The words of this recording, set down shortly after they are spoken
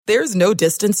There's no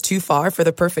distance too far for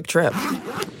the perfect trip.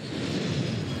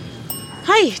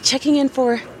 Hi, checking in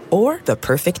for... Or the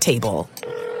perfect table.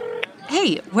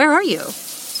 Hey, where are you?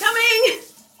 Coming!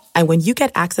 And when you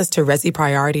get access to Resi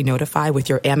Priority Notify with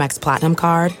your Amex Platinum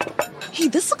card... Hey,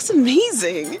 this looks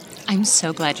amazing. I'm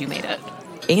so glad you made it.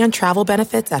 And travel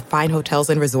benefits at fine hotels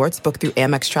and resorts booked through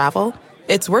Amex Travel,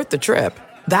 it's worth the trip.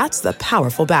 That's the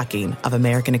powerful backing of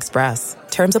American Express.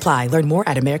 Terms apply. Learn more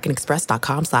at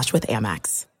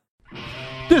americanexpress.com/withAmex.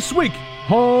 This week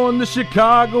on the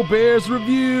Chicago Bears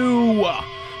Review.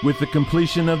 With the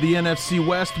completion of the NFC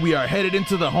West, we are headed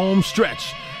into the home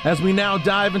stretch as we now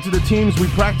dive into the teams we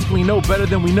practically know better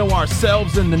than we know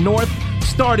ourselves in the North,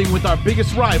 starting with our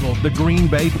biggest rival, the Green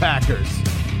Bay Packers.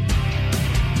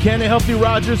 Can a healthy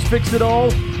Rodgers fix it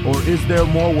all, or is there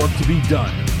more work to be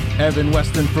done? Evan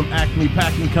Weston from Acme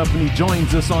Packing Company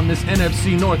joins us on this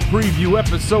NFC North preview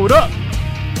episode of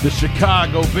the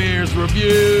Chicago Bears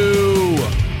Review.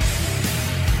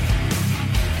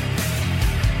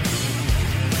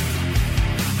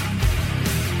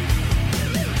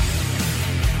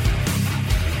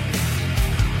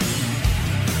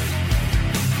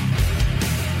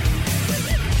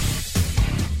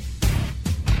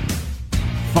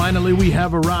 Finally, we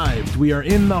have arrived. We are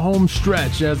in the home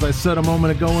stretch. As I said a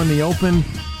moment ago in the open,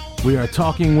 we are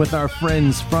talking with our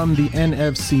friends from the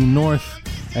NFC North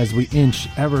as we inch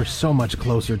ever so much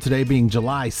closer. Today being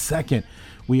July 2nd,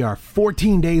 we are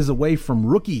 14 days away from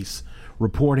rookies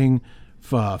reporting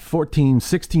 14,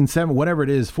 16, 7, whatever it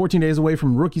is, 14 days away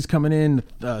from rookies coming in,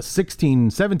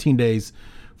 16, 17 days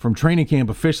from training camp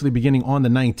officially beginning on the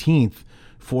 19th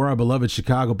for our beloved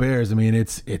Chicago Bears. I mean,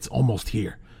 it's almost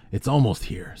here. It's almost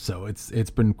here. So it's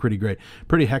been pretty great.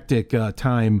 Pretty hectic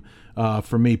time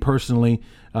for me personally,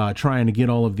 trying to get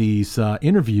all of these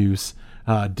interviews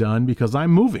done because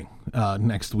I'm moving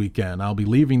next weekend. I'll be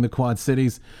leaving the Quad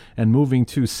Cities and moving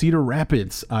to Cedar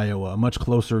Rapids, Iowa, much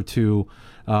closer to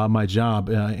my job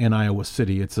in Iowa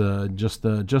City. It's just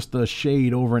a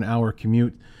shade over an hour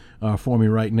commute for me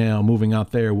right now. Moving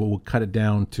out there, we'll cut it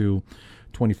down to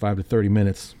 25 to 30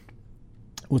 minutes.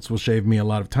 Which will save me a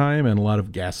lot of time and a lot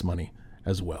of gas money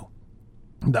as well.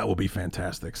 That will be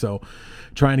fantastic. So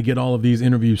trying to get all of these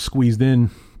interviews squeezed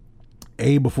in,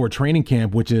 A, before training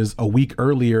camp, which is a week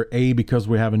earlier, A, because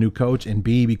we have a new coach, and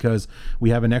B, because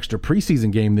we have an extra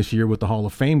preseason game this year with the Hall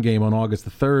of Fame game on August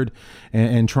the 3rd,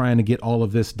 and trying to get all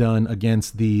of this done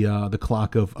against the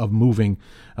clock of moving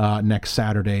next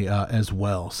Saturday as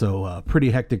well. So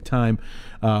pretty hectic time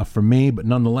for me, but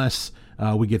nonetheless,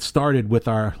 we get started with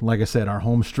like I said, our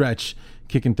home stretch,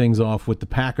 kicking things off with the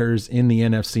Packers in the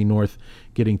NFC North,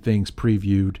 getting things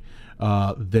previewed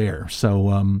there.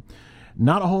 So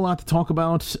not a whole lot to talk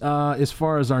about as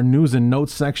far as our news and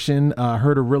notes section.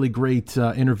 Heard a really great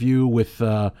interview with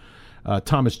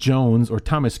Thomas Jones, or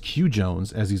Thomas Q.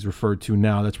 Jones, as he's referred to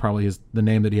now. That's probably the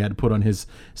name that he had to put on his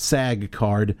SAG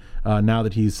card now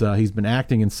that he's been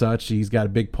acting and such. He's got a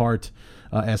big part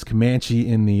as Comanche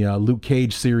in the Luke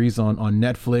Cage series on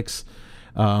Netflix.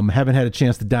 Haven't had a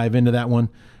chance to dive into that one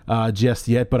just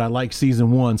yet, but I like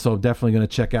season 1, so I'm definitely going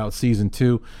to check out season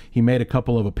 2. He made a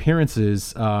couple of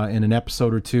appearances in an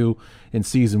episode or two in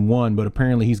season 1, but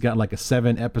apparently he's got like a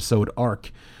 7-episode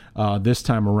arc this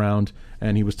time around,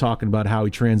 and he was talking about how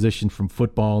he transitioned from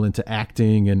football into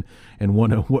acting, and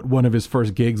one of his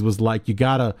first gigs was like, you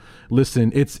gotta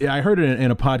listen. I heard it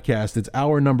in a podcast. It's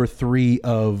hour number 3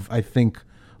 of, I think,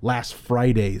 last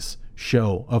Friday's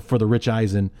show for the Rich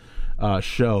Eisen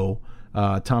show.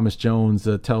 Thomas Jones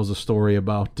tells a story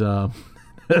about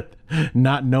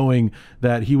not knowing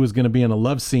that he was going to be in a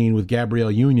love scene with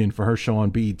Gabrielle Union for her show on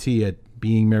BET at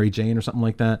Being Mary Jane or something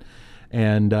like that.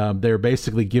 And they're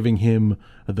basically giving him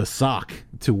the sock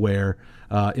to wear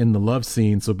in the love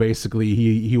scene. So basically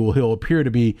he'll appear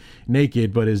to be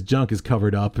naked, but his junk is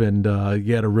covered up. And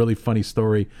he had a really funny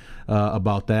story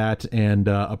about that. And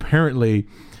apparently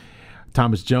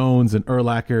Thomas Jones and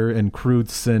Urlacher and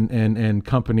Kreutz and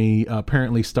company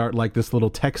apparently start like this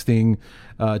little texting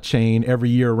chain every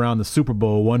year around the Super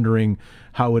Bowl, wondering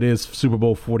how it is Super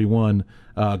Bowl 41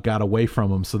 got away from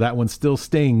him. So that one still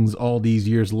stings all these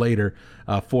years later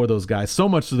for those guys. So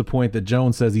much to the point that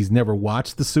Jones says he's never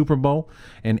watched the Super Bowl,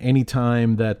 and any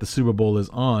time that the Super Bowl is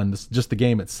on, just the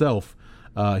game itself,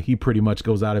 he pretty much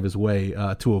goes out of his way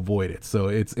to avoid it. So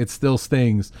it still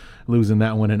stings losing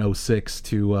that one in 2006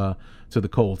 to the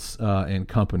Colts and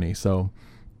company. So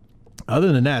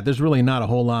other than that, there's really not a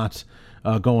whole lot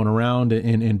going around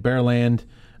in Bearland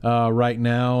right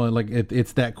now. Like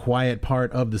it's that quiet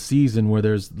part of the season where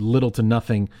there's little to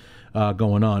nothing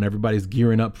going on. Everybody's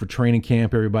gearing up for training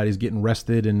camp. Everybody's getting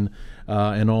rested and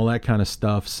all that kind of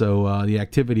stuff. So the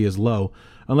activity is low.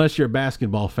 Unless you're a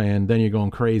basketball fan, then you're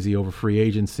going crazy over free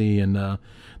agency. And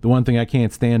the one thing I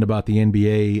can't stand about the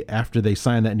NBA after they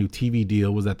signed that new TV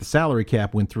deal was that the salary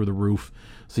cap went through the roof.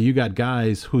 So you got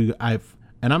guys who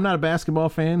and I'm not a basketball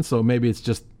fan, so maybe it's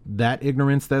just that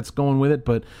ignorance that's going with it.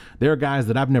 But there are guys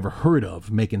that I've never heard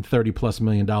of making $30+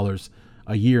 million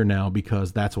a year now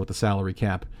because that's what the salary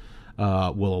cap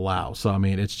will allow. So, I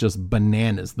mean, it's just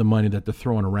bananas, the money that they're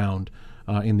throwing around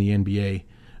in the NBA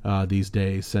these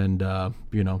days, and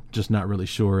just not really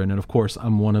sure. And then, of course,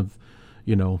 I'm one of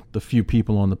the few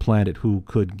people on the planet who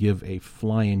could give a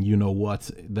flying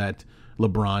what that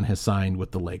LeBron has signed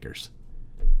with the Lakers.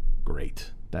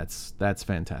 Great, that's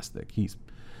fantastic. He's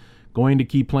going to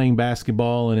keep playing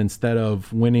basketball, and instead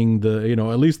of winning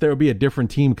at least there will be a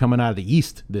different team coming out of the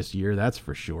East this year, that's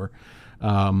for sure.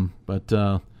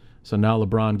 So now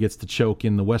LeBron gets to choke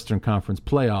in the Western Conference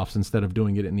playoffs instead of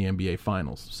doing it in the NBA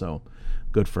Finals. So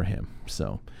good for him.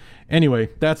 So anyway,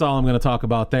 that's all I'm going to talk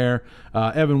about there.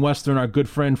 Evan Western, our good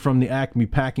friend from the Acme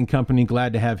Packing Company,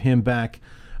 glad to have him back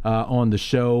on the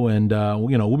show. And,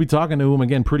 we'll be talking to him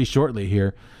again pretty shortly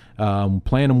here.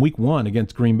 Playing him week 1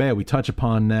 against Green Bay. We touch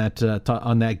upon that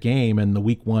on that game and the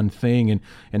week 1 thing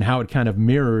and how it kind of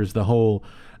mirrors the whole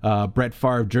Brett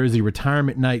Favre jersey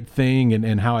retirement night thing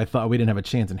and how I thought we didn't have a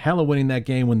chance in hell of winning that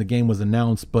game when the game was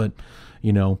announced. But,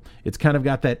 it's kind of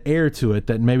got that air to it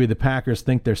that maybe the Packers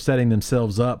think they're setting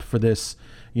themselves up for this,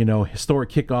 historic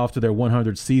kickoff to their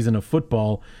 100th season of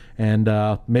football. And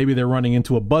maybe they're running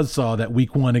into a buzzsaw that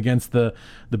week 1 against the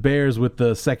Bears with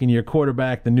the second-year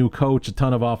quarterback, the new coach, a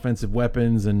ton of offensive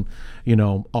weapons, and,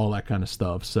 all that kind of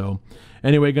stuff. So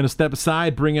anyway, going to step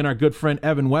aside, bring in our good friend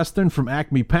Evan Western from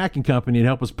Acme Packing Company to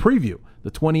help us preview the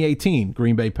 2018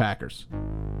 Green Bay Packers.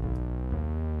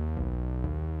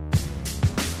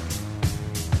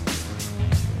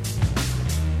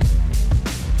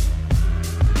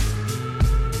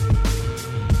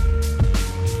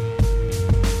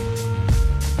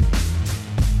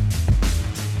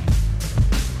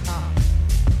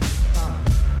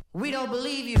 We don't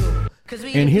believe you.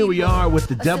 And here we are with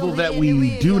the devil that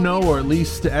we do know, or at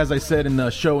least, as I said in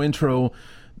the show intro,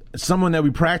 someone that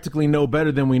we practically know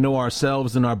better than we know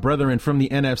ourselves, and our brethren from the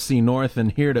NFC North,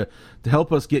 and here to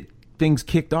help us get things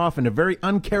kicked off in a very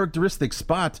uncharacteristic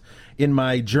spot in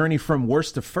my journey from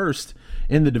worst to first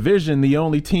in the division. The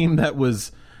only team that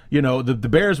was, the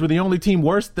Bears were the only team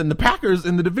worse than the Packers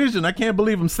in the division. I can't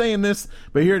believe I'm saying this,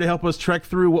 but here to help us trek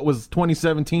through what was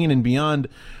 2017 and beyond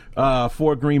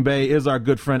for Green Bay is our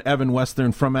good friend Evan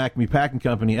Western from Acme Packing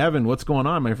Company. Evan, what's going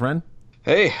on, my friend?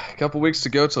 Hey, a couple weeks to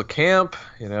go till camp.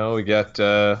 We got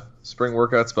spring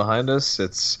workouts behind us.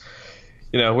 It's,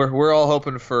 we're all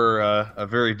hoping for a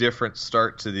very different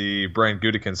start to the Brian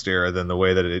Gutekunst era than the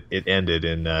way that it ended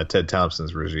in Ted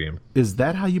Thompson's regime. Is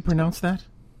that how you pronounce that?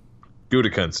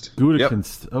 Gutekunst.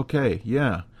 Gutekunst. Yep. Okay,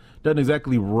 yeah. Doesn't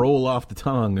exactly roll off the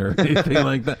tongue or anything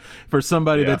like that. For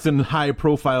somebody that's in a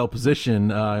high-profile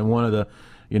position in one of the,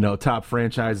 top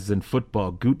franchises in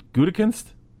football,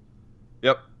 Gutekunst?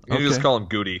 Yep. You can just call him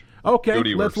Goody. Okay,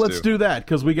 Goody let's do that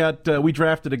because we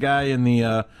drafted a guy in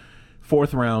the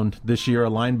 4th round this year,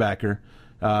 a linebacker.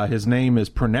 His name is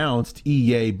pronounced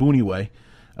Iye Buniwe.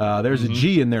 There's a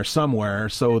G in there somewhere,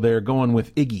 so they're going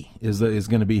with Iggy is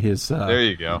going to be his. There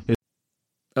you go.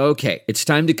 Okay, it's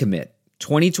time to commit.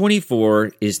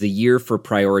 2024 is the year for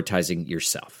prioritizing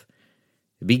yourself.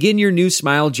 Begin your new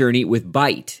smile journey with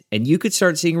Byte, and you could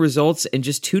start seeing results in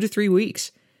just 2 to 3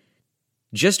 weeks.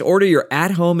 Just order your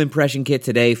at-home impression kit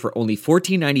today for only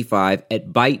 $14.95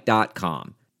 at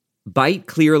Byte.com. Byte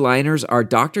clear liners are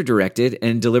doctor-directed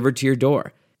and delivered to your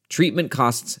door. Treatment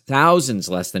costs thousands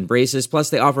less than braces, plus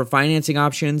they offer financing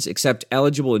options, accept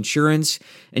eligible insurance,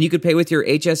 and you could pay with your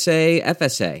HSA,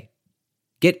 FSA.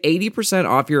 Get 80%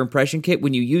 off your impression kit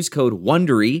when you use code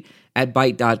WONDERY at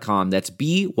Byte.com. That's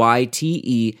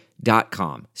BYTE.com.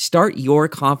 Start your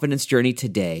confidence journey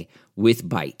today with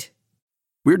Byte.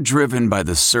 We're driven by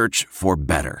the search for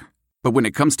better. But when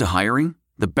it comes to hiring,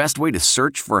 the best way to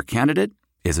search for a candidate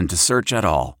isn't to search at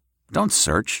all. Don't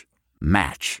search.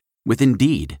 Match. With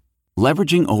Indeed.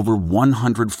 Leveraging over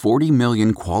 140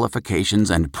 million qualifications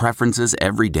and preferences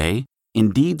every day,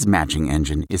 Indeed's matching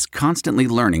engine is constantly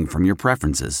learning from your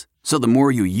preferences. So the more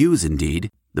you use Indeed,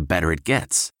 the better it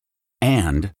gets.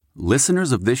 And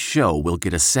listeners of this show will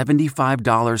get a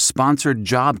 $75 sponsored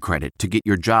job credit to get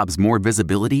your jobs more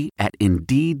visibility at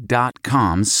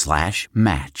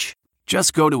Indeed.com/match.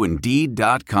 Just go to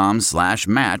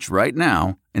Indeed.com/match right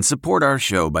now and support our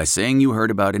show by saying you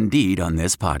heard about Indeed on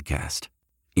this podcast.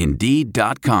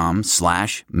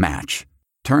 Indeed.com/match.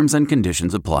 Terms and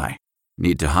conditions apply.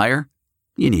 Need to hire?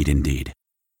 You need Indeed.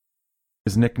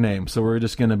 His nickname. So we're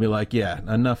just going to be like, yeah,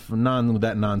 enough with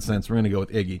that nonsense. We're going to go with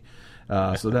Iggy.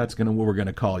 So that's what we're going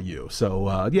to call you.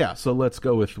 So, so let's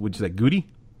go with, would you say Goody?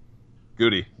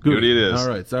 Goody it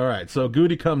is. All right. So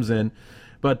Goody comes in.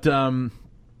 But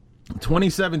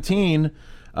 2017,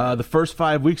 the first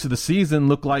 5 weeks of the season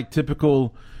look like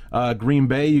typical Green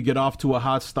Bay. You get off to a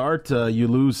hot start. You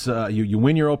lose. You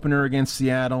win your opener against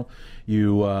Seattle.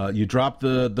 You drop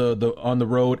the on the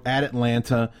road at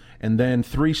Atlanta, and then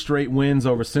 3 straight wins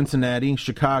over Cincinnati,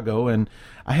 Chicago, and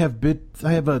I have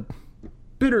a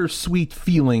bittersweet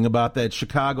feeling about that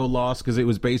Chicago loss because it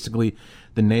was basically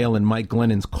the nail in Mike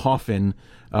Glennon's coffin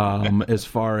as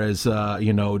far as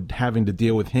having to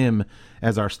deal with him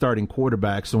as our starting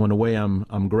quarterback. So in a way,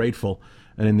 I'm grateful.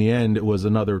 And in the end, it was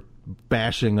another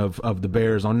bashing of the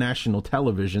Bears on national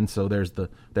television. So there's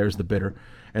the bitter.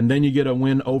 And then you get a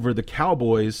win over the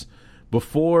Cowboys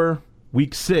before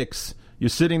Week 6. You're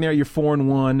sitting there, you're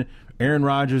 4-1. Aaron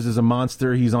Rodgers is a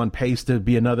monster. He's on pace to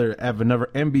be another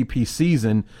MVP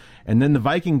season. And then the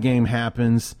Viking game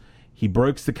happens. He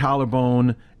breaks the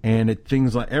collarbone, and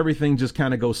everything just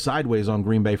kind of goes sideways on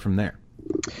Green Bay from there.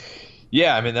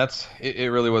 Yeah, I mean,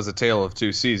 it really was a tale of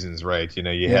 2 seasons, right?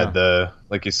 You had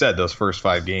like you said, those first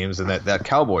 5 games, and that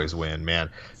Cowboys win, man,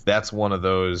 that's one of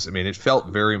those. I mean, it felt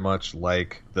very much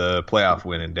like the playoff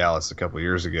win in Dallas a couple of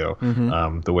years ago.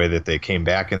 Mm-hmm. The way that they came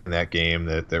back in that game,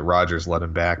 that Rodgers led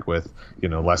him back with,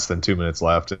 less than 2 minutes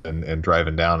left and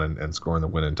driving down and scoring the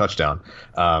winning touchdown.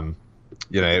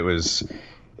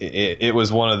 It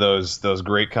was one of those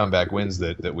great comeback wins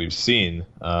that we've seen,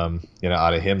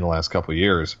 out of him the last couple of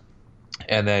years.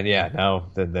 And then,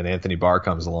 then Anthony Barr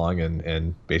comes along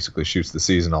and basically shoots the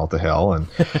season all to hell. And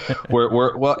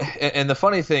and the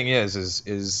funny thing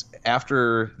is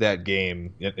after that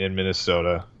game in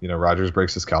Minnesota, Rodgers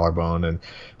breaks his collarbone and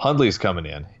Hundley's coming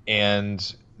in,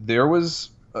 and there was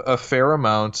a fair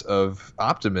amount of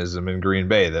optimism in Green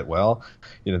Bay that,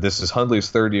 this is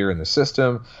Hundley's 3rd year in the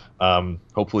system.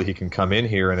 Hopefully he can come in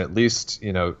here and at least,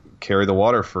 carry the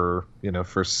water for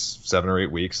 7 or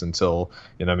 8 weeks until,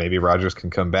 maybe Rodgers can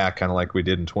come back, kind of like we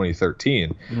did in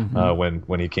 2013,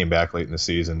 when he came back late in the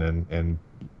season and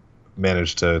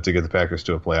managed to get the Packers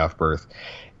to a playoff berth.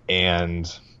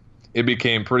 And it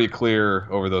became pretty clear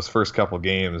over those first couple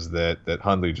games that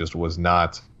Hundley just was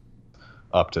not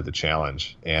up to the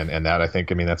challenge. And that, I think,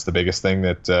 that's the biggest thing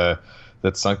that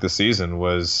sunk the season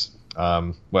was,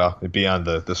 beyond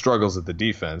the struggles of the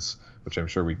defense, which I'm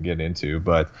sure we can get into.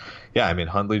 But,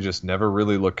 Hundley just never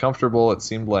really looked comfortable. It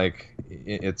seemed like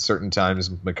at certain times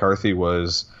McCarthy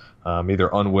was either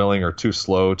unwilling or too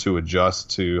slow to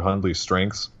adjust to Hundley's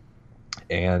strengths.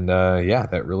 And,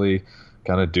 that really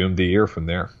kind of doomed the year from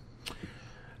there.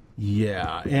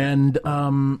 Yeah, and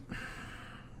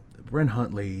Brent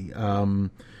Hundley,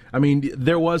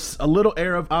 there was a little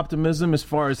air of optimism as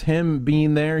far as him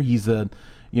being there. He's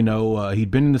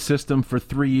he'd been in the system for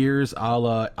 3 years,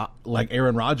 like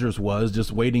Aaron Rodgers was,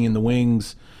 just waiting in the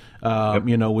wings.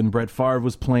 When Brett Favre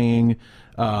was playing,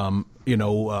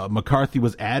 McCarthy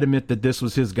was adamant that this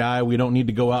was his guy. We don't need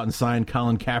to go out and sign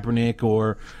Colin Kaepernick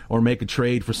or make a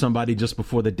trade for somebody just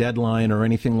before the deadline or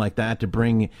anything like that to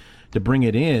bring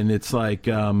it in. It's like,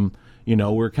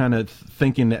 we're kind of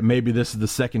thinking that maybe this is the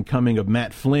second coming of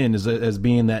Matt Flynn as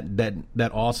being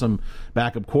that awesome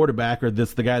backup quarterback, or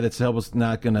this the guy that's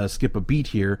not going to skip a beat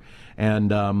here.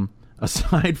 And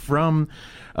aside from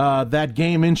that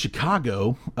game in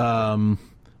Chicago,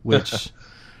 which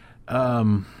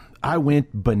I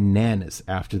went bananas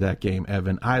after that game,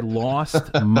 Evan. I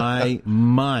lost my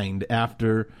mind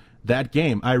after that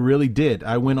game. I really did.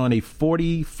 I went on a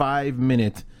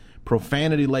 45-minute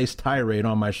profanity-laced tirade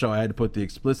on my show. I had to put the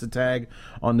explicit tag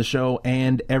on the show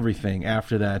and everything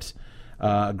after that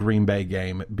Green Bay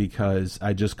game because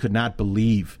I just could not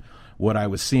believe what I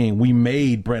was seeing. We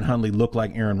made Brent Hundley look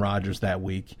like Aaron Rodgers that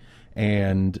week,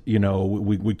 and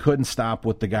we couldn't stop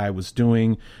what the guy was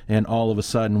doing, and all of a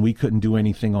sudden we couldn't do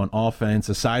anything on offense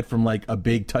aside from like a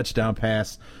big touchdown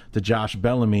pass to Josh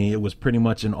Bellamy. It was pretty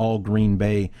much an all Green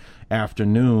Bay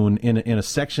afternoon in a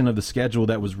section of the schedule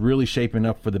that was really shaping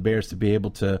up for the Bears to be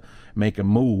able to make a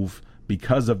move.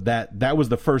 Because of that, that was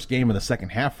the first game of the second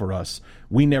half for us.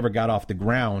 We never got off the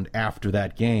ground after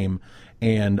that game.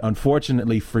 And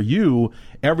unfortunately for you,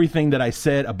 everything that I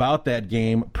said about that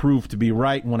game proved to be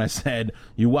right when I said,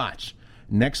 you watch.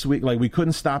 Next week, like, we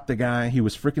couldn't stop the guy. He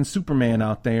was freaking Superman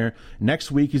out there.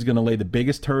 Next week, he's going to lay the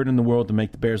biggest turd in the world to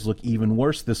make the Bears look even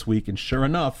worse this week. And sure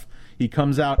enough, he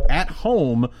comes out at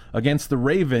home against the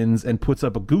Ravens and puts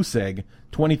up a goose egg,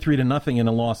 23-0 in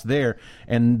a loss there.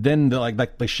 And then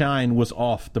the shine was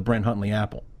off the Brent Huntley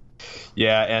apple.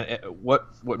 Yeah, and what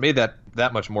made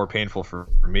that much more painful for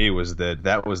me was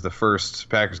that was the first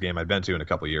Packers game I'd been to in a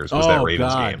couple of years. Was that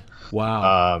Ravens game?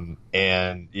 Wow.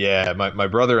 And yeah, my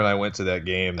brother and I went to that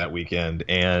game that weekend,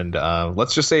 and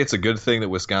let's just say it's a good thing that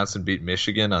Wisconsin beat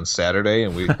Michigan on Saturday,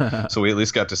 and we at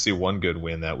least got to see one good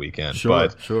win that weekend. Sure.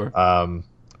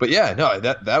 But yeah, no,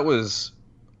 that was,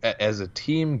 as a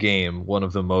team game, one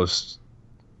of the most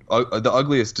the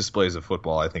ugliest displays of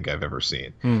football I think I've ever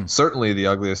seen. Certainly the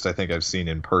ugliest I think I've seen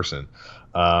in person.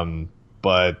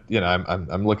 But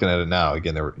I'm looking at it now.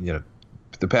 Again,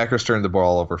 the Packers turned the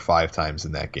ball over 5 times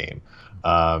in that game.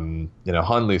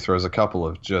 Hundley throws a couple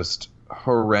of just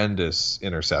horrendous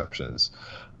interceptions.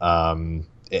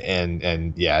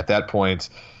 And yeah, at that point,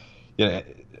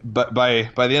 but by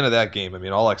the end of that game, I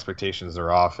mean, all expectations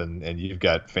are off, and you've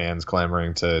got fans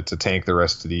clamoring to tank the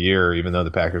rest of the year, even though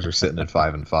the Packers are sitting at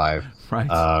 5-5.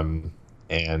 Right.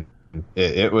 And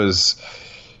it was,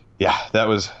 yeah, that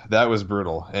was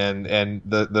brutal. And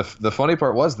the funny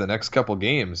part was the next couple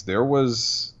games there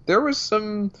was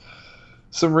some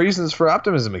reasons for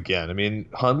optimism again. I mean,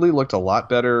 Hundley looked a lot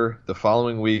better the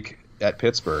following week at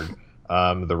Pittsburgh.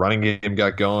 The running game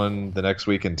got going the next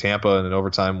week in Tampa in an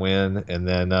overtime win, and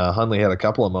then Hundley had a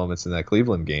couple of moments in that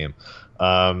Cleveland game.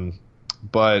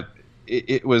 But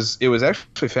it was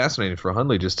actually fascinating for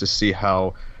Hundley just to see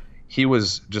how he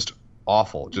was just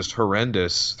awful, just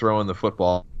horrendous throwing the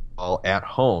football at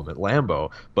home at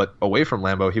Lambeau. But away from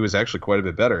Lambeau, he was actually quite a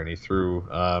bit better, and he threw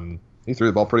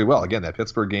the ball pretty well. Again, that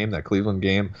Pittsburgh game, that Cleveland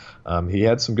game, he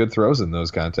had some good throws in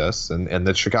those contests, and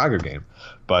the Chicago game.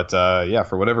 But yeah,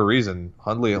 for whatever reason,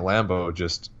 Hundley at Lambeau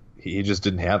he just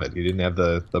didn't have it. He didn't have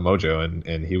the mojo,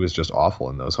 and he was just awful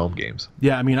in those home games.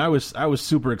 Yeah, I mean, I was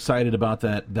super excited about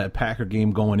that Packer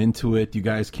game going into it. You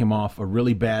guys came off a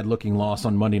really bad looking loss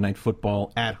on Monday Night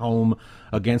Football at home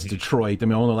against Detroit. I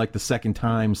mean, only like the second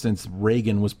time since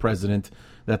Reagan was president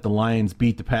that the Lions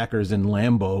beat the Packers in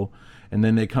Lambeau. And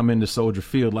then they come into Soldier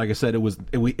Field. Like I said, it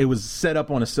was set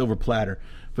up on a silver platter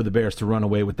for the Bears to run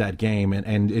away with that game,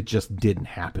 and it just didn't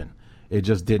happen. It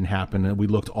just didn't happen, and we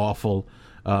looked awful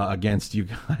against you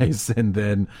guys. And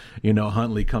then,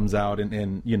 Huntley comes out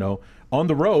and on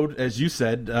the road, as you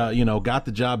said, got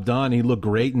the job done. He looked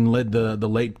great and led the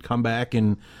late comeback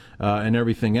and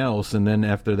everything else. And then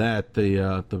after that,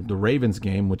 the Ravens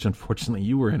game, which unfortunately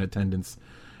you were in attendance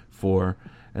for.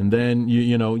 And then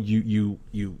you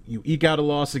eke out a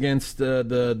loss against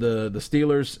the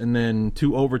Steelers, and then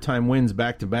 2 overtime wins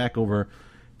back to back over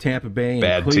Tampa Bay and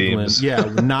Bad Cleveland. Teams. Yeah,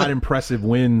 not impressive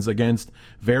wins against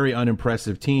very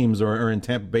unimpressive teams, or in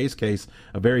Tampa Bay's case,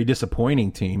 a very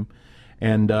disappointing team.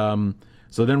 And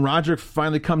so then Roger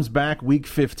finally comes back week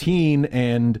 15,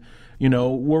 and where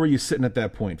were you sitting at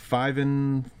that point?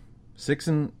 5-6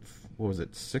 and what was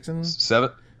it? 6 and 7.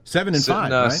 7-5,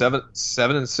 no, right?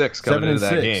 7-6 coming into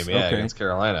that game, against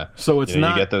Carolina. So it's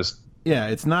not. You get those. Yeah,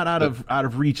 it's not out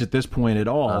of reach at this point at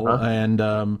all. And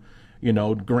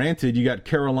granted, you got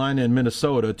Carolina and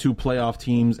Minnesota, 2 playoff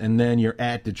teams, and then you're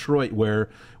at Detroit, where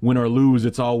win or lose,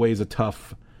 it's always a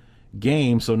tough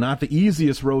game. So not the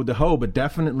easiest road to hoe, but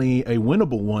definitely a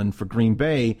winnable one for Green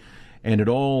Bay. And it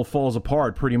all falls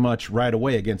apart pretty much right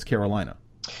away against Carolina.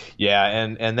 Yeah,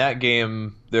 and that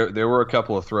game, there were a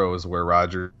couple of throws where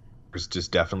Rodgers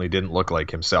just definitely didn't look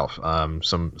like himself.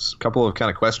 Some couple of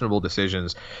kind of questionable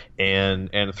decisions,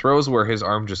 and throws where his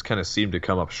arm just kind of seemed to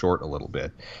come up short a little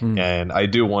bit. And I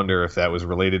do wonder if that was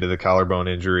related to the collarbone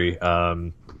injury.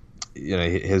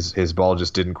 His ball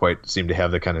just didn't quite seem to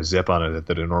have the kind of zip on it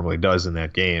that it normally does in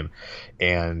that game.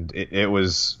 And it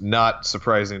was not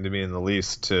surprising to me in the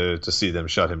least to see them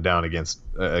shut him down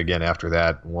again after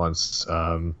that. Once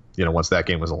that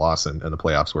game was a loss and the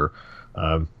playoffs were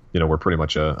pretty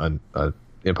much a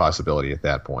impossibility at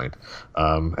that point.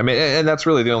 And that's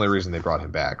really the only reason they brought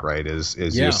him back, right? Is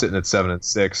you're sitting at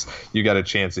 7-6, you got a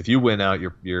chance. If you win out,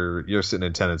 you're sitting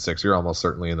at 10-6. You're almost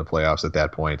certainly in the playoffs at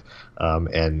that point.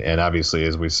 And obviously,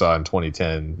 as we saw in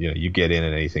 2010, you get in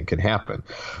and anything can happen.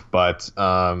 But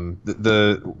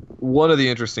the one of the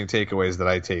interesting takeaways that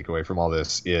I take away from all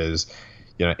this is,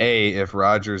 A, if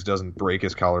Rodgers doesn't break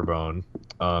his collarbone,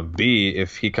 B,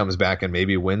 if he comes back and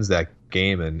maybe wins that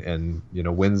game and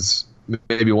wins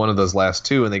maybe one of those last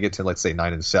 2 and they get to, let's say,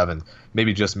 9-7,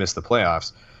 maybe just miss the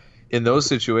playoffs. In those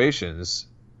situations,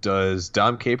 does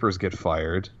Dom Capers get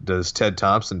fired? Does Ted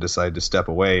Thompson decide to step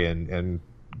away and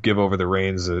give over the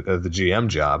reins of the GM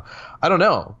job. I don't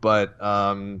know, but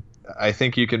I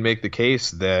think you can make the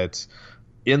case that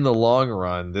in the long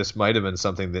run, this might have been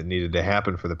something that needed to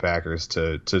happen for the Packers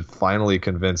to finally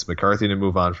convince McCarthy to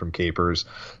move on from Capers,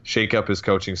 shake up his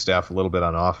coaching staff a little bit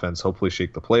on offense, hopefully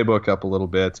shake the playbook up a little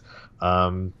bit.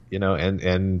 And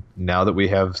now that we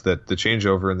have the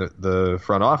changeover in the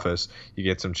front office, you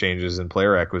get some changes in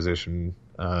player acquisition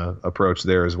approach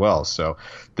there as well. So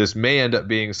this may end up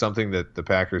being something that the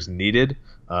Packers needed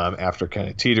after kind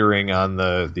of teetering on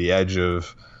the edge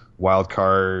of wild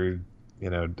card,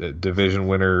 division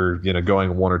winner,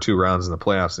 going 1 or 2 rounds in the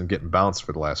playoffs and getting bounced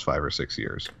for the last 5 or 6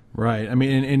 years. Right. I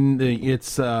mean,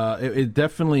 it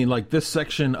definitely, like, this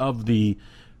section of the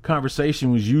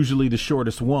conversation was usually the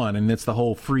shortest one, and it's the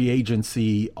whole free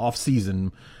agency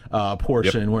off-season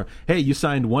portion where, hey, you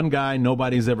signed one guy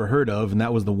nobody's ever heard of, and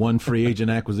that was the one free agent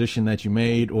acquisition that you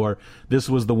made, or this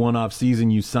was the one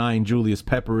off-season you signed Julius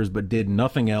Peppers but did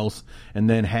nothing else, and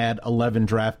then had 11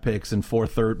 draft picks and 4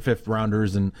 fifth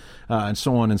rounders and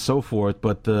so on and so forth.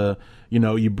 But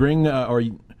you bring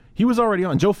he was already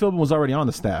on. Joe Philbin was already on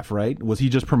the staff, right? Was he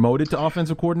just promoted to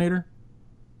offensive coordinator?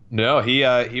 No,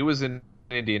 he was in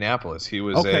Indianapolis. He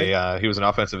was he was an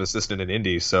offensive assistant in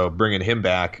Indy, so bringing him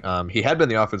back, he had been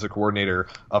the offensive coordinator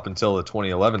up until the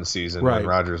 2011 season when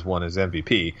Rodgers won his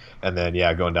MVP, and then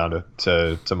going down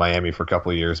to Miami for a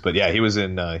couple of years. But he was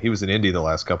in Indy the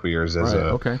last couple of years as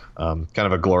kind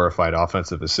of a glorified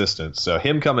offensive assistant. So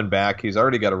him coming back, he's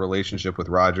already got a relationship with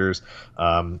Rodgers.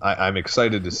 I'm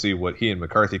excited to see what he and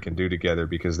McCarthy can do together,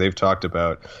 because they've talked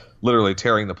about literally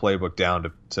tearing the playbook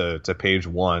down to page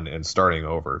 1 and starting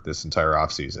over this entire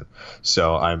offseason.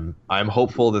 So I'm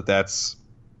hopeful that's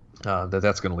going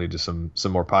to lead to some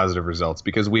more positive results,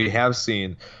 because we have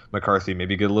seen McCarthy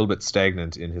maybe get a little bit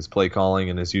stagnant in his play calling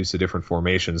and his use of different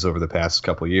formations over the past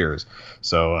couple of years.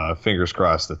 So fingers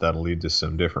crossed that'll lead to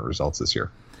some different results this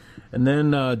year. And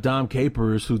then Dom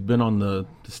Capers, who's been on the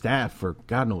staff for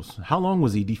God knows how long,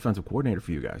 was he defensive coordinator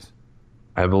for you guys?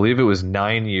 I believe it was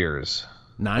 9 years.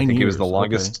 I think he was the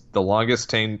longest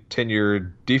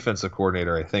tenured defensive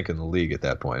coordinator, I think, in the league at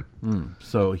that point.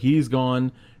 So he's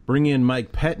gone. Bring in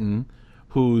Mike Pettin,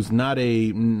 who's not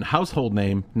a household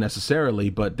name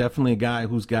necessarily, but definitely a guy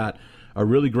who's got a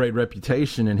really great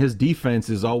reputation, and his defense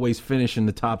is always finished in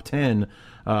the top 10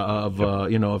 of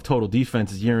total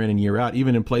defenses year in and year out.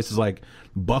 Even in places like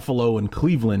Buffalo and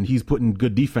Cleveland, he's putting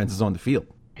good defenses on the field.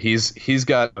 He's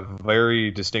got a very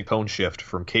distinct tone shift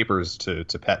from Capers to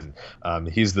Pettin.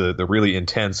 He's the really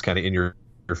intense, kind of in your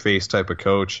face type of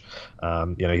coach.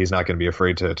 He's not going to be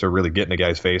afraid to really get in a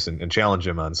guy's face and challenge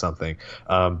him on something.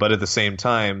 But at the same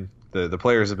time, the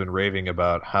players have been raving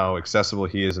about how accessible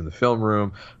he is in the film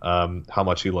room, how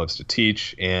much he loves to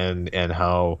teach, and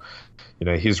how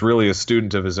he's really a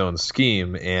student of his own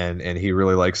scheme, and he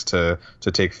really likes to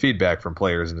take feedback from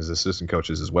players and his assistant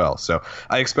coaches as well. So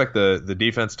I expect the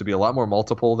defense to be a lot more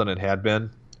multiple than it had been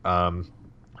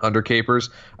under Capers.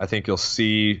 I think you'll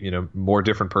see more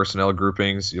different personnel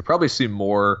groupings. You'll probably see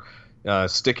more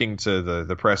sticking to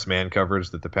the press man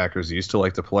coverage that the Packers used to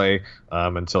like to play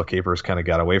until Capers kind of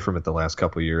got away from it the last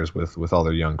couple of years with all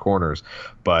their young corners.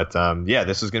 But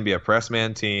this is going to be a press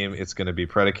man team. It's going to be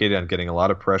predicated on getting a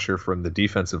lot of pressure from the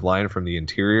defensive line, from the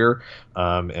interior,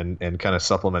 and kind of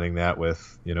supplementing that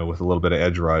with a little bit of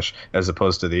edge rush, as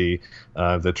opposed to the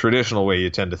traditional way you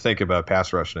tend to think about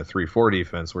pass rush in a 3-4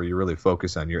 defense, where you really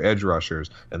focus on your edge rushers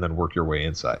and then work your way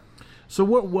inside. So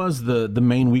what was the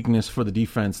main weakness for the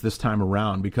defense this time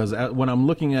around? Because when I'm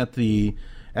looking at the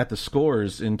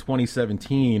scores in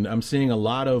 2017, I'm seeing a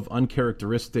lot of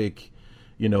uncharacteristic,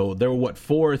 there were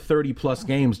 4 30-plus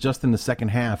games just in the second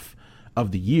half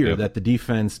of the year that the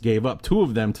defense gave up. 2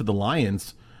 of them to the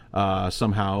Lions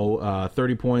somehow,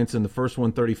 30 points in the first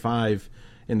one, 35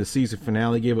 in the season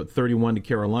finale, gave up 31 to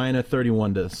Carolina,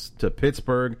 31 to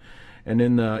Pittsburgh. And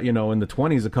in the in the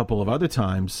 20s a couple of other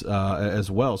times as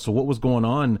well. So what was going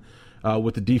on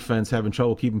with the defense having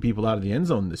trouble keeping people out of the end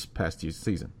zone this past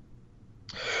season?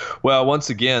 Well,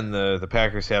 once again, the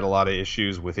Packers had a lot of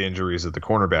issues with injuries at the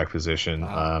cornerback position.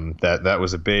 That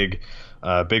was a big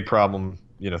problem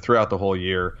throughout the whole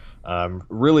year.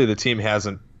 Really, the team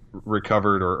hasn't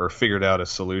recovered or figured out a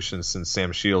solution since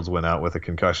Sam Shields went out with a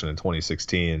concussion in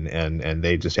 2016, and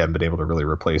they just haven't been able to really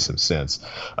replace him since.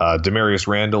 Demarius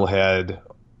Randall had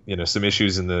some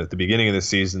issues in the beginning of the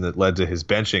season that led to his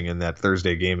benching in that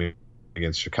Thursday game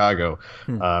against Chicago.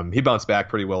 He bounced back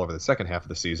pretty well over the second half of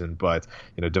the season, but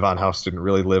Devon House didn't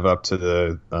really live up to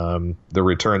the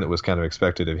return that was kind of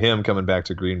expected of him coming back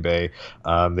to Green Bay.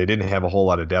 They didn't have a whole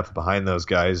lot of depth behind those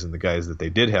guys, and the guys that they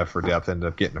did have for depth ended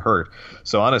up getting hurt.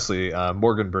 So honestly,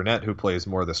 Morgan Burnett, who plays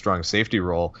more of the strong safety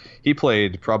role, he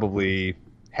played probably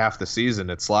half the season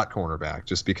at slot cornerback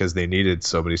just because they needed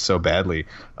somebody so badly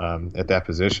at that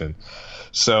position.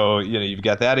 So, you've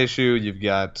got that issue. You've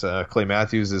got Clay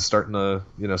Matthews is starting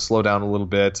to, slow down a little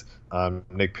bit.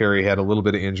 Nick Perry had a little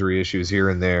bit of injury issues here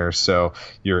and there. So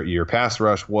your pass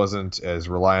rush wasn't as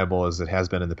reliable as it has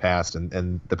been in the past.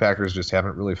 And the Packers just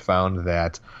haven't really found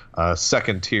that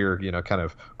second tier, kind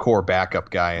of core backup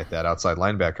guy at that outside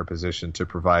linebacker position to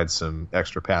provide some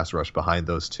extra pass rush behind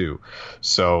those two.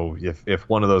 So if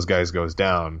one of those guys goes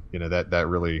down, that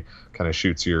really kind of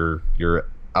shoots your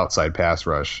outside pass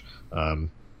rush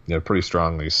pretty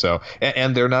strongly. So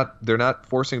and they're not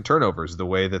forcing turnovers the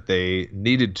way that they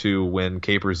needed to when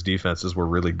Capers' defenses were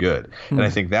really good. And I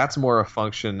think that's more a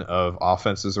function of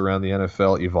offenses around the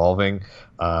NFL evolving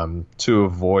to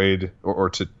avoid or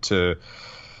to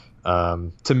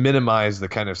minimize the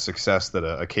kind of success that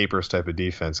a Capers type of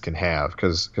defense can have,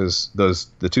 because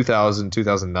the 2000,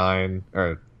 2009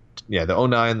 or the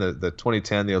 2009, the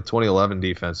 2010, the 2011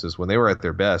 defenses, when they were at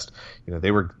their best,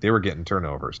 they were getting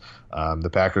turnovers. The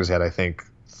Packers had, I think,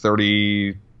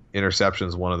 30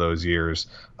 interceptions one of those years,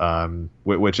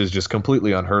 which is just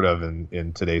completely unheard of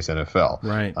in today's NFL.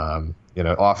 Right.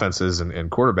 Offenses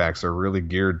and quarterbacks are really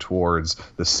geared towards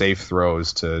the safe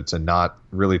throws to not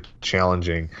really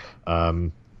challenging,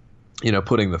 putting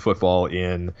the football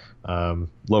in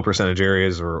low percentage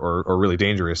areas or really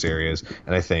dangerous areas.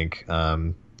 And I think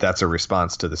that's a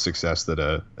response to the success that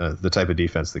the type of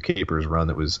defense the Capers run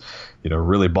that was,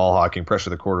 really ball hawking, pressure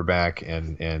the quarterback,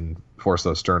 and force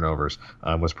those turnovers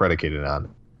was predicated on.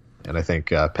 And I think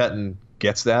Pettin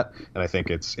gets that, and I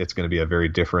think it's going to be a very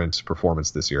different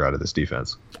performance this year out of this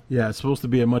defense. Yeah, it's supposed to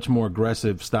be a much more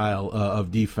aggressive style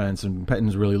of defense, and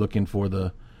Pettin's really looking for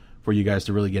you guys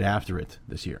to really get after it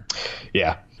this year.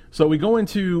 Yeah. So we go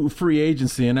into free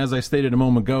agency, and as I stated a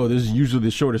moment ago, this is usually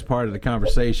the shortest part of the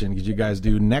conversation because you guys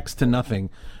do next to nothing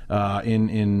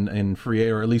in free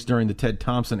or at least during the Ted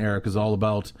Thompson era, because it's all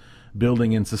about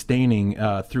building and sustaining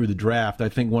through the draft. I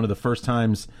think one of the first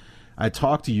times I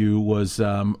talked to you was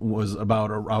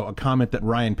about a comment that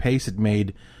Ryan Pace had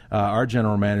made, our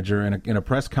general manager, in a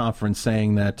press conference,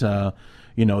 saying that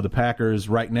the Packers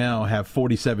right now have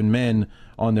 47 men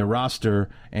on their roster,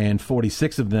 and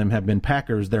 46 of them have been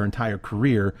Packers their entire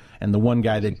career, and the one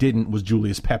guy that didn't was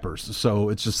Julius Peppers. So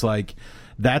it's just like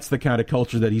that's the kind of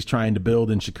culture that he's trying to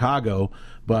build in Chicago.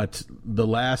 But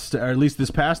or at least this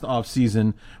past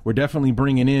offseason, we're definitely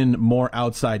bringing in more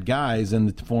outside guys in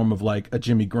the form of like a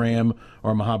Jimmy Graham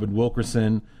or Muhammad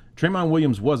Wilkerson. Tremont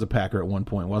Williams was a Packer at one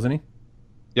point, wasn't he?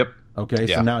 Yep. Okay,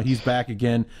 yeah. So now he's back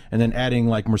again, and then adding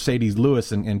like Mercedes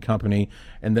Lewis and company,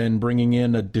 and then bringing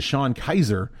in a Deshaun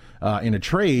Kaiser in a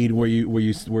trade where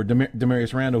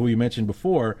Demarius Randall, who you mentioned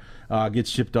before, gets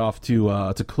shipped off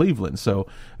to Cleveland. So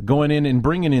going in and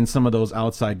bringing in some of those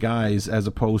outside guys as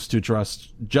opposed to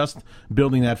just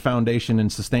building that foundation and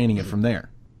sustaining it from there.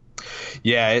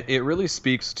 Yeah, it really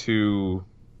speaks to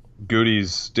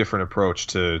Goody's different approach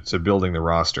to building the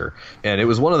roster. And it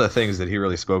was one of the things that he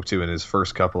really spoke to in his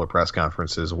first couple of press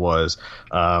conferences was,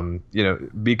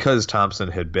 because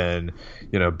Thompson had been,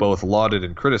 both lauded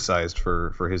and criticized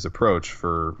for his approach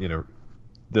for,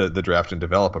 the draft and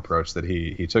develop approach that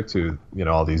he took to,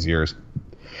 all these years.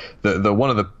 The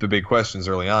one of the big questions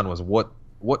early on was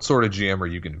what sort of GM are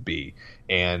you going to be?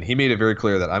 And he made it very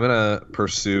clear that I'm going to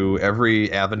pursue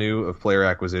every avenue of player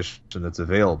acquisition that's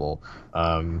available.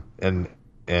 And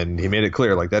he made it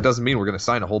clear, like, that doesn't mean we're going to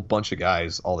sign a whole bunch of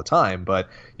guys all the time, but,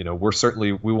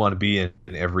 we want to be in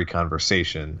every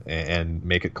conversation and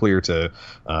make it clear to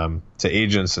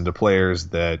agents and to players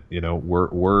that,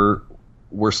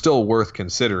 we're still worth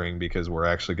considering because we're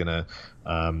actually going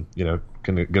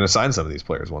to sign some of these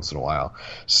players once in a while.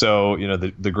 So,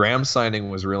 the Graham signing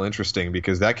was real interesting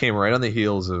because that came right on the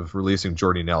heels of releasing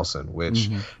Jordy Nelson, which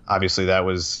obviously that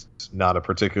was not a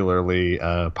particularly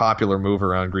popular move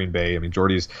around Green Bay. I mean,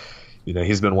 Jordy's,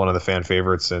 he's been one of the fan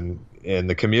favorites and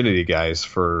the community guys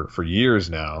for years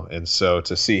now. And so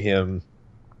to see him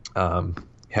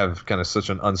have kind of such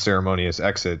an unceremonious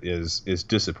exit is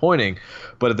disappointing,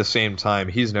 but at the same time,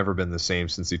 he's never been the same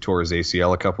since he tore his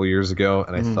ACL a couple years ago.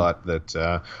 And I thought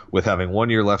that with having 1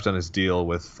 year left on his deal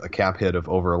with a cap hit of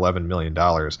over $11 million,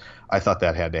 I thought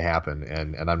that had to happen,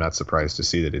 and I'm not surprised to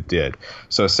see that it did.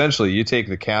 So essentially, you take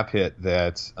the cap hit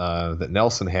that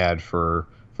Nelson had for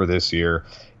for this year,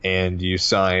 and you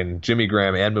sign Jimmy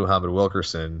Graham and Muhammad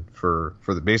Wilkerson for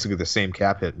basically the same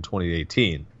cap hit in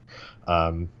 2018.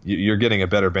 You're getting a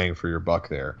better bang for your buck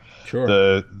there. Sure.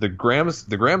 The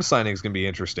Graham signing is going to be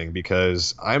interesting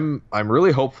because I'm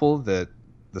really hopeful that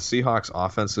the Seahawks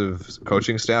offensive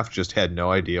coaching staff just had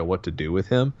no idea what to do with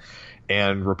him.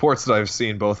 And reports that I've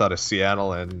seen both out of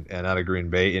Seattle and out of Green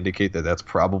Bay indicate that that's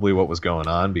probably what was going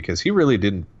on, because he really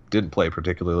didn't play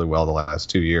particularly well the last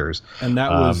 2 years. And that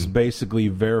was basically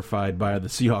verified by the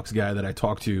Seahawks guy that I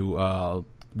talked to a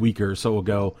week or so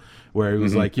ago, where he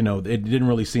was like, it didn't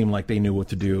really seem like they knew what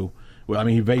to do. Well, I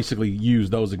mean, he basically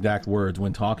used those exact words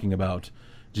when talking about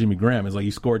Jimmy Graham. It's like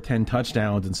he scored 10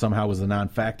 touchdowns and somehow was a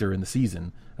non-factor in the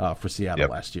season for Seattle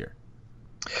last year.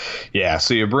 Yeah,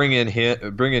 so you bring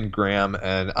in Graham,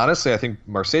 and honestly, I think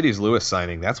Mercedes Lewis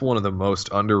signing, that's one of the most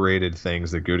underrated things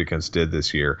that Gutekunst did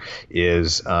this year.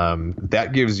 Is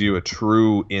that gives you a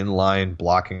true inline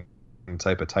blocking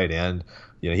type of tight end.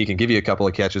 He can give you a couple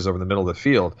of catches over the middle of the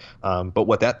field, but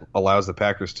what that allows the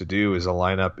Packers to do is a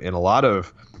lineup in a lot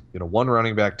of one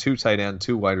running back, two tight end,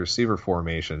 two wide receiver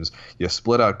formations. You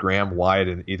split out Graham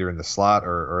wide either in the slot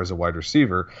or as a wide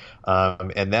receiver,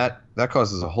 and that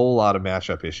causes a whole lot of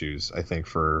matchup issues, I think,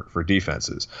 for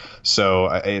defenses. So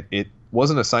it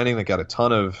wasn't a signing that got a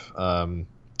ton of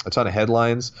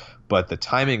headlines, but the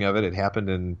timing of it happened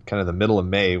in kind of the middle of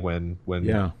May when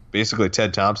basically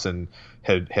Ted Thompson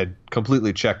had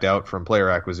completely checked out from player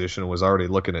acquisition and was already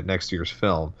looking at next year's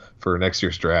film for next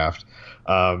year's draft.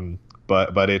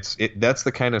 But that's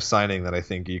the kind of signing that I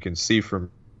think you can see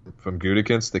from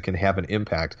Gutekunst that can have an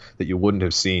impact that you wouldn't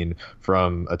have seen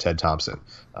from a Ted Thompson.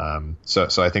 So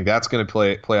I think that's going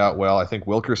to play out well. I think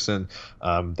Wilkerson,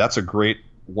 that's a great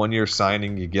one-year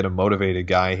signing. You get a motivated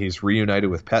guy. He's reunited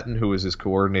with Pettin, who was his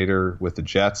coordinator with the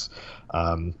Jets.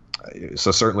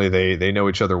 So certainly they know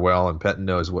each other well, and Pettin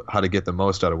knows how to get the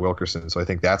most out of Wilkerson. So I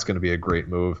think that's going to be a great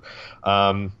move.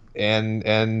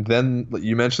 And then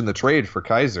you mentioned the trade for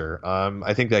Kaiser.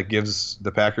 I think that gives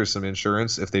the Packers some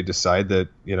insurance if they decide that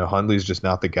Hundley's just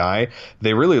not the guy.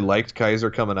 They really liked Kaiser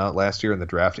coming out last year in the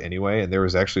draft anyway, and there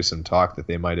was actually some talk that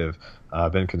they might have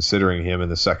been considering him in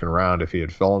the second round if he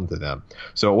had fallen to them.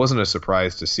 So it wasn't a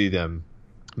surprise to see them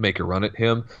make a run at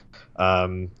him.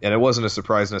 And it wasn't a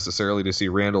surprise necessarily to see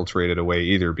Randall traded away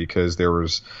either, because there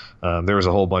was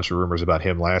a whole bunch of rumors about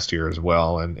him last year as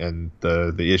well, and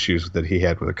the issues that he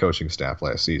had with the coaching staff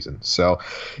last season. So,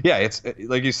 yeah, it's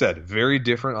like you said, very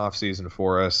different offseason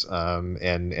for us,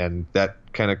 and that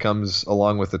kind of comes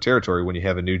along with the territory when you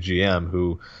have a new GM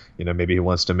who, maybe he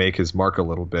wants to make his mark a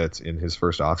little bit in his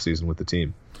first offseason with the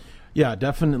team. Yeah,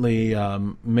 definitely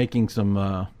making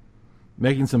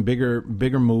some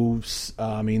bigger moves.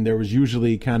 I mean, there was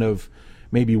usually kind of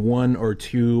maybe one or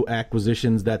two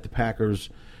acquisitions that the Packers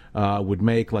would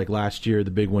make, like last year,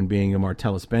 the big one being a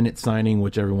Martellus Bennett signing,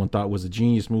 which everyone thought was a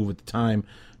genius move at the time,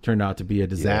 turned out to be a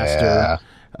disaster.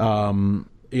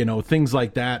 Yeah. Things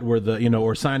like that where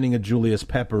or signing a Julius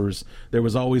Peppers, there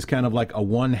was always kind of like a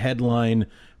one headline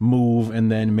move,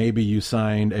 and then maybe you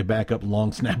signed a backup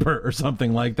long snapper or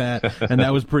something like that. And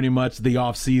that was pretty much the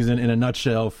offseason in a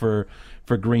nutshell for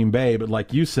Green Bay. But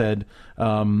like you said,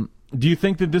 do you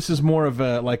think that this is more of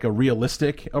a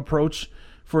realistic approach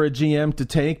for a GM to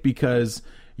take? Because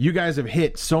you guys have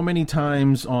hit so many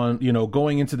times on,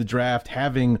 going into the draft,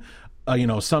 having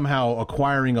somehow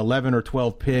acquiring 11 or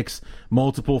 12 picks,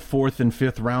 multiple fourth and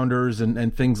fifth rounders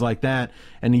and things like that.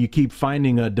 And you keep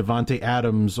finding a Devontae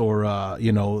Adams or,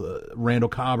 Randall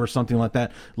Cobb or something like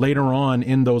that later on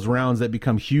in those rounds that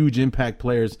become huge impact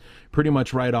players pretty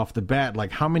much right off the bat.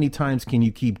 Like, how many times can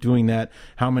you keep doing that?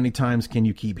 How many times can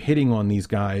you keep hitting on these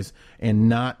guys and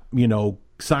not,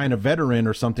 sign a veteran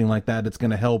or something like that that's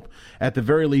going to help? At the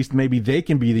very least, maybe they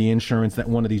can be the insurance that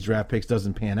one of these draft picks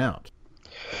doesn't pan out.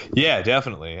 Yeah,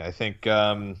 definitely. I think,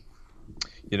 again,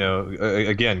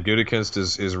 Gutekunst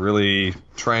is really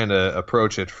trying to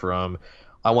approach it from,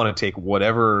 I want to take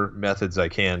whatever methods I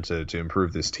can to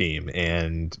improve this team,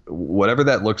 and whatever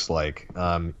that looks like.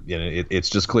 It's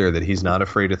just clear that he's not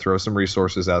afraid to throw some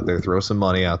resources out there, throw some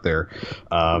money out there,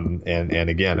 and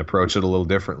again approach it a little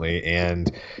differently.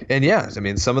 And yeah, I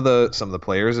mean, some of the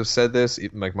players have said this.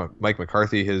 Mike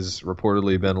McCarthy has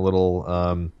reportedly been a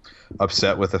little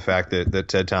upset with the fact that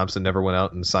Ted Thompson never went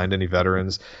out and signed any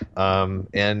veterans.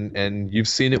 And you've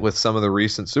seen it with some of the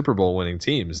recent Super Bowl winning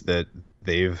teams that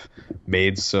they've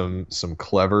made some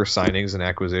clever signings and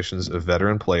acquisitions of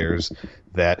veteran players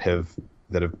that have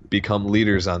become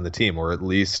leaders on the team, or at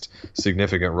least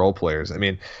significant role players. I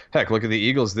mean, heck, look at the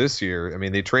Eagles this year. I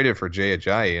mean, they traded for Jay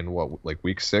Ajayi in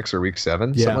week 6 or week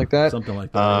 7, something like that. Something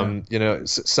like that.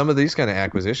 Some of these kind of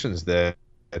acquisitions that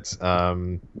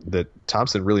that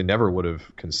Thompson really never would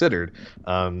have considered.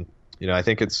 I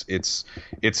think it's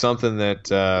something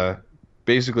that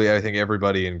basically I think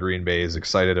everybody in Green Bay is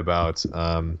excited about,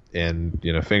 and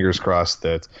fingers crossed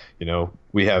that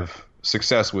we have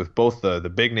success with both the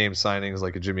big name signings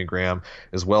like a Jimmy Graham,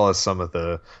 as well as some of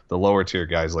the lower tier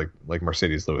guys like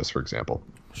Mercedes Lewis, for example.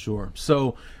 Sure.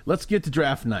 So let's get to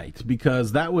draft night,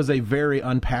 because that was a very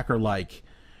unpacker-like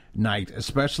night,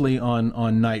 especially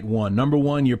on night one. Number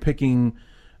one, you're picking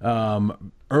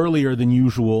earlier than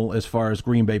usual as far as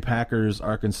Green Bay Packers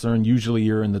are concerned. Usually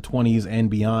you're in the 20s and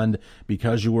beyond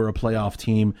because you were a playoff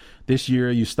team. This year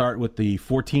you start with the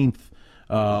 14th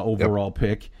overall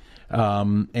pick.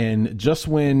 And just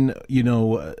when you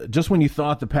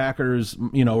thought the Packers,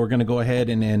 were going to go ahead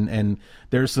and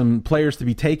there's some players to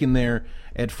be taken there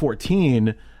at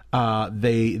 14,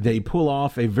 they pull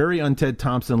off a very un-Ted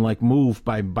Thompson-like move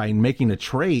by making a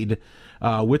trade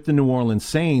with the New Orleans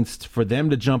Saints for them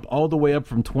to jump all the way up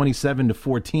from 27 to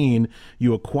 14.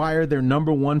 You acquire their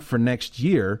number one for next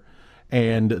year,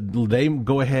 and they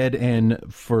go ahead and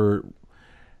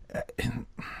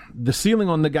the ceiling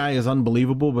on the guy is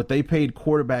unbelievable, but they paid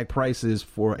quarterback prices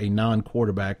for a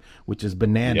non-quarterback, which is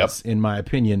bananas in my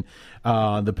opinion.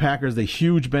 The Packers, the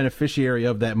huge beneficiary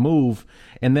of that move,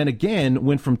 and then again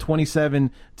went from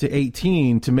 27 to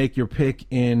 18 to make your pick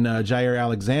in Jair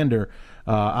Alexander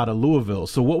out of Louisville.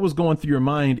 So what was going through your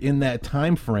mind in that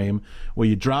time frame where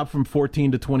you drop from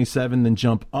 14 to 27, then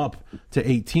jump up to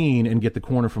 18 and get the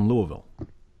corner from Louisville?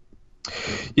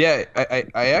 Yeah, I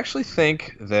actually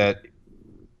think that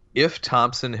if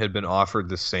Thompson had been offered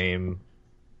the same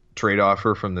trade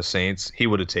offer from the Saints, he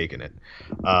would have taken it.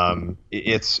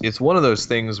 It's one of those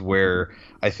things where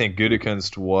I think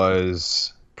Gutekunst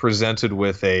was presented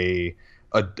with a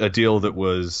deal that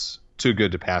was too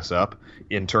good to pass up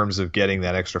in terms of getting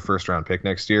that extra first round pick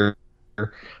next year.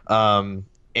 And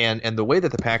the way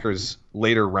that the Packers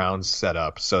later rounds set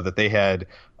up, so that they had,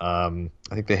 I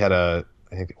think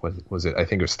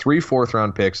it was 3 4th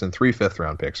round picks and 3 5th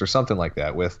round picks or something like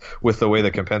that, with the way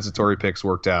the compensatory picks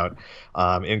worked out,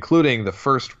 including the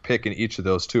first pick in each of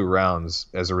those 2 rounds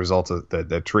as a result of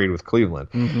that trade with Cleveland.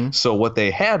 Mm-hmm. So what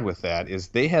they had with that is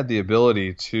they had the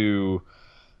ability to,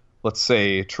 let's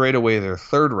say, trade away their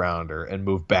 3rd rounder and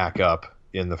move back up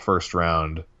in the first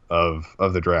round of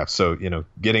the draft. So,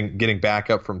 getting back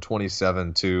up from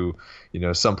 27 to,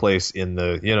 someplace in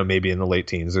the, maybe in the late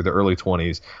teens or the early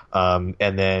 20s.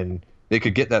 And then they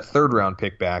could get that 3rd round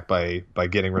pick back by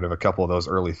getting rid of a couple of those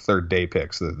early 3rd day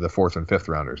picks, the 4th and 5th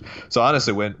rounders. So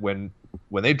honestly, when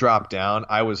they dropped down,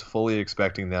 I was fully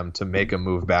expecting them to make a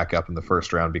move back up in the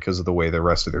 1st round because of the way the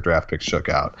rest of their draft picks shook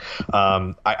out.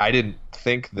 I didn't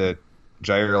think that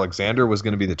Jair Alexander was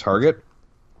going to be the target.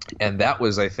 And that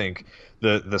was, I think,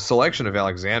 the selection of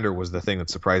Alexander was the thing that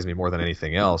surprised me more than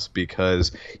anything else,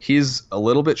 because he's a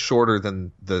little bit shorter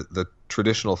than the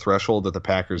traditional threshold that the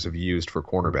Packers have used for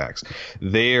cornerbacks.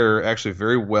 They are actually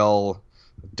very well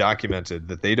documented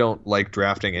that they don't like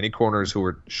drafting any corners who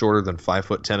are shorter than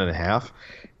 5'10.5",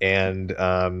 and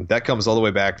that comes all the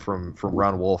way back from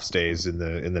Ron Wolf's days in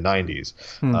the 90s.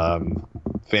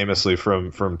 Famously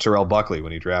from Terrell Buckley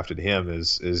when he drafted him,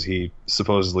 is he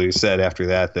supposedly said after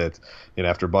that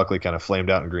after Buckley kind of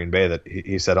flamed out in Green Bay, that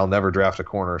he said, "I'll never draft a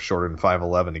corner shorter than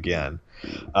 5'11" again."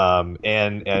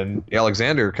 And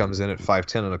Alexander comes in at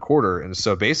 5'10.25", and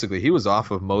so basically he was off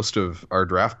of most of our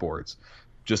draft boards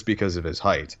just because of his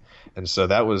height. And so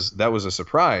that was a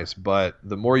surprise. But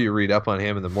the more you read up on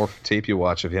him and the more tape you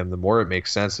watch of him, the more it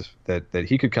makes sense that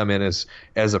he could come in as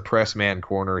a press man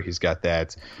corner. He's got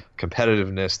that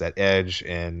competitiveness, that edge,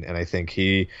 and I think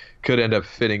he could end up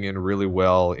fitting in really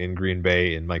well in Green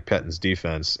Bay in Mike Pettine's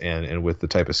defense and with the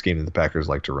type of scheme that the Packers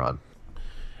like to run.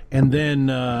 And then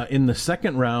in the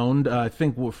 2nd round, I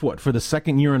think for the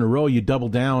 2nd year in a row, you double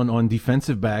down on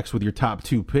defensive backs with your top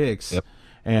 2 picks. Yep.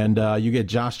 And you get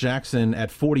Josh Jackson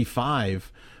at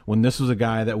 45, when this was a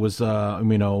guy that was,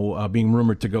 being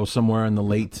rumored to go somewhere in the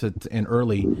late and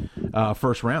early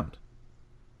 1st round.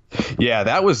 Yeah,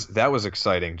 that was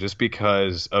exciting just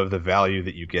because of the value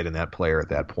that you get in that player at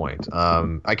that point.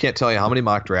 I can't tell you how many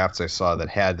mock drafts I saw that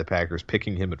had the Packers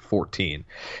picking him at 14.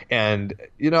 And,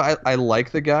 I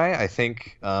like the guy. I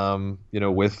think,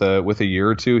 with a year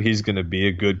or two, he's going to be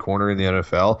a good corner in the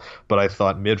NFL. But I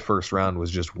thought mid-1st round was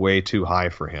just way too high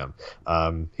for him.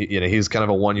 He's kind of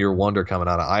a one-year wonder coming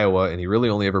out of Iowa, and he really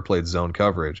only ever played zone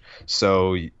coverage.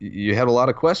 So you had a lot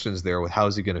of questions there with how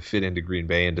is he going to fit into Green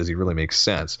Bay, and does he really make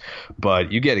sense?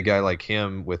 But you get a guy like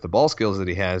him with the ball skills that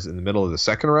he has in the middle of the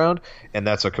second round, and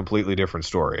that's a completely different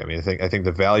story. I mean, I think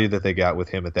the value that they got with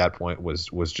him at that point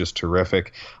was just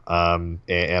terrific, and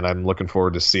I'm looking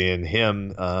forward to seeing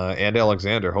him and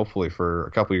Alexander hopefully for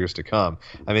a couple years to come.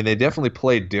 I mean, they definitely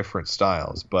play different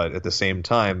styles, but at the same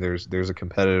time, there's a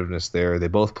competitiveness there. They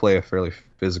both play a fairly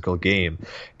physical game,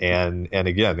 and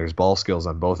again, there's ball skills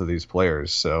on both of these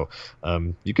players, so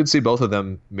you could see both of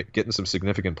them getting some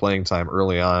significant playing time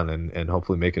early on, and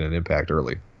hopefully making an impact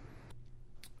early.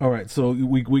 All right, so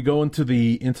we go into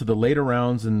the later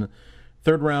rounds. In the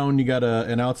third round, you got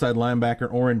an outside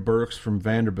linebacker, Oren Burks from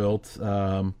Vanderbilt.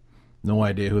 No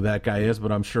idea who that guy is,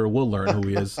 but I'm sure we'll learn who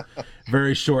he is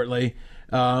very shortly.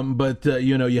 But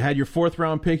you had your fourth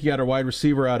round pick. You got a wide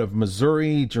receiver out of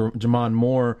Missouri, Jamon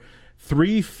Moore.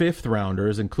 3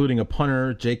 fifth-rounders, including a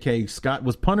punter, J.K. Scott.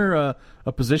 Was punter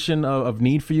a position of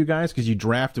need for you guys? Because you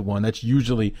drafted one. That's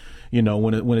usually,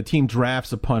 when a team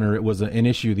drafts a punter, it was an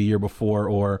issue the year before,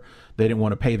 or they didn't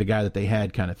want to pay the guy that they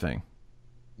had kind of thing.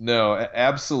 No,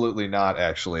 absolutely not,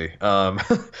 actually.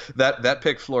 That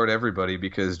pick floored everybody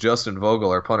because Justin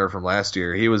Vogel, our punter from last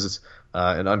year, he was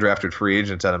an undrafted free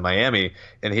agent out of Miami,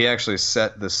 and he actually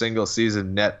set the single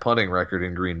season net punting record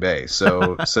in Green Bay.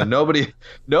 So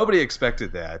nobody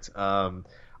expected that.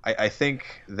 I think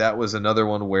that was another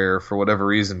one where, for whatever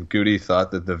reason, Goody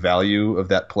thought that the value of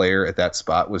that player at that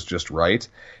spot was just right.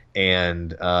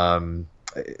 And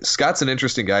Scott's an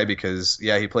interesting guy because,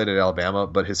 he played at Alabama,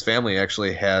 but his family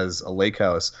actually has a lake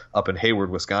house up in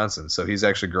Hayward, Wisconsin. So he's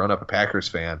actually grown up a Packers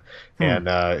fan and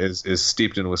is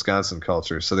steeped in Wisconsin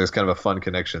culture. So there's kind of a fun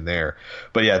connection there.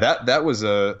 But that was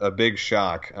a big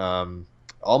shock.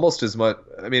 Almost as much,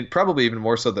 probably even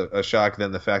more so a shock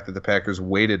than the fact that the Packers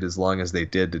waited as long as they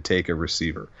did to take a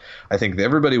receiver. I think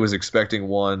everybody was expecting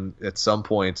one at some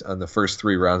point on the first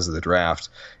 3 rounds of the draft.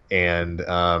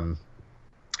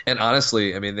 And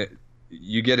honestly,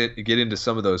 you get into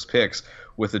some of those picks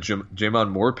with the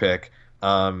Jamon Moore pick,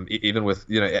 even with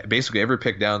basically every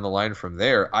pick down the line from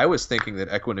there. I was thinking that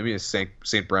Equanimeous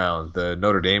St. Brown, the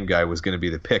Notre Dame guy, was going to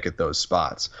be the pick at those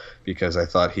spots because I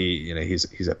thought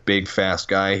he's a big, fast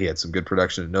guy. He had some good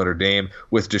production at Notre Dame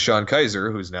with Deshaun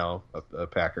Kaiser, who's now a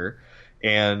Packer.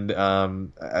 And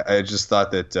I just thought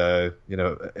that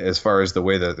as far as the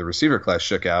way that the receiver class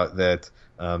shook out, that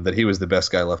he was the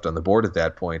best guy left on the board at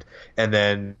that point. And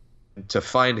then to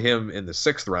find him in the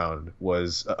 6th round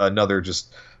was another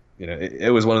just,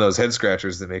 it was one of those head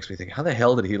scratchers that makes me think, how the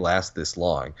hell did he last this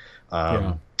long?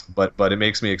 But it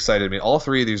makes me excited. All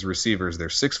 3 of these receivers, they're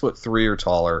 6'3" or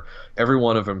taller. Every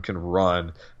one of them can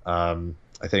run.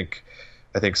 I think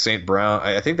St. Brown,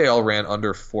 I think they all ran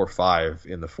under 4.5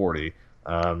 in the 40.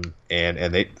 And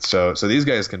they so these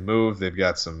guys can move. They've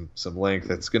got some length.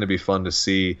 It's going to be fun to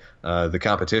see the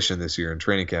competition this year in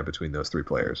training camp between those 3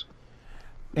 players.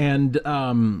 And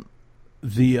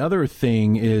the other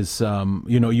thing is,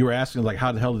 you were asking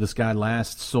how the hell did this guy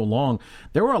last so long?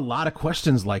 There were a lot of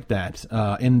questions like that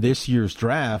in this year's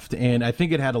draft, and I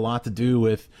think it had a lot to do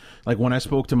with when I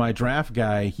spoke to my draft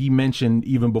guy, he mentioned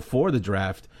even before the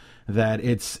draft that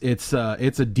it's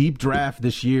a deep draft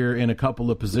this year in a couple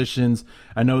of positions.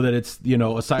 I know that it's,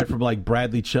 aside from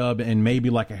Bradley Chubb and maybe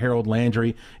a Harold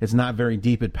Landry, it's not very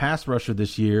deep at pass rusher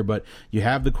this year, but you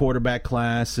have the quarterback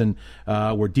class, and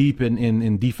we're deep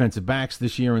in defensive backs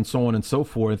this year, and so on and so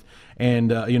forth.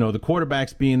 And the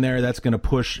quarterbacks being there, that's going to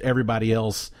push everybody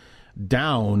else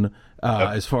down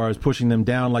as far as pushing them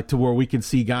down, to where we can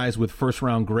see guys with first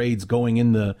round grades going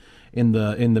in the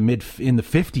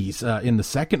 50s in the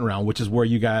second round, which is where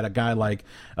you got a guy like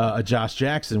a Josh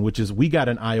Jackson, we got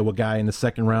an Iowa guy in the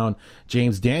second round,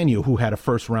 James Daniel, who had a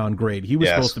first round grade. He was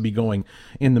supposed to be going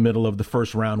in the middle of the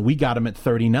first round. We got him at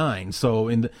 39. So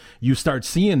you start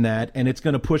seeing that, and it's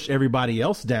going to push everybody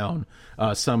else down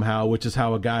somehow, which is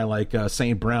how a guy like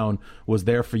St. Brown was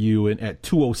there for you at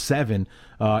 207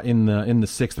 in the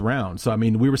 6th round. So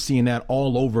we were seeing that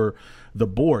all over the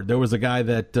board. There was a guy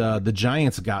that the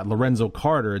Giants got, Lorenzo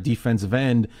Carter, a defensive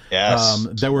end. Yes.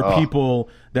 There were people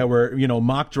that were,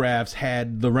 mock drafts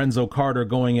had Lorenzo Carter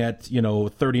going at,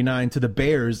 39 to the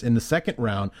Bears in the 2nd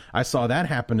round. I saw that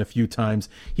happen a few times.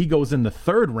 He goes in the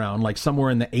 3rd round,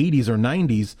 somewhere in the 80s or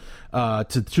 90s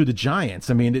to the Giants.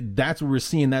 That's where we're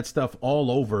seeing that stuff all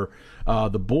over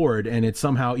the board, and it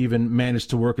somehow even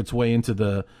managed to work its way into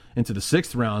the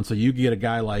 6th round. So you get a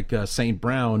guy like St.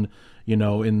 Brown,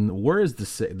 where is the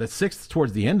 6th,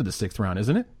 towards the end of the 6th round,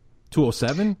 isn't it?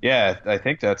 207? Yeah, I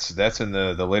think that's in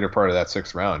the later part of that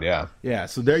 6th round. Yeah. Yeah.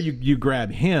 So there you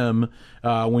grab him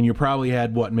when you probably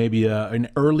had maybe an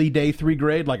early day 3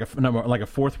 grade, like a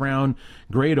 4th round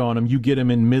grade on him. You get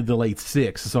him in mid to late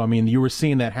 6th. So I mean, you were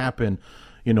seeing that happen,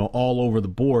 all over the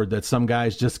board, that some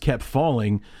guys just kept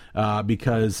falling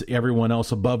because everyone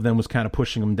else above them was kind of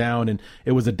pushing them down, and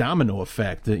it was a domino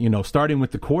effect. Starting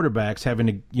with the quarterbacks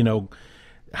having to,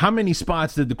 how many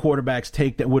spots did the quarterbacks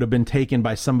take that would have been taken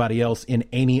by somebody else in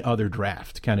any other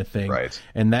draft, kind of thing? Right.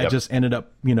 And that just ended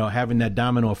up, having that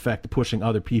domino effect, pushing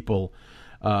other people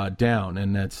down,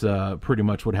 and that's pretty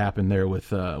much what happened there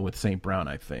with St. Brown,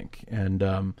 I think.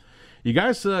 And you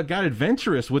guys got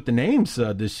adventurous with the names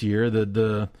this year.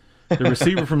 The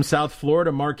receiver from South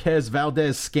Florida, Marquez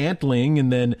Valdez-Scantling,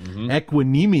 and then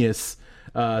Equanimous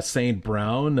St.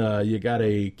 Brown. You got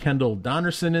a Kendall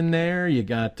Donnerson in there. You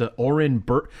got Oren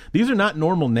Burke. These are not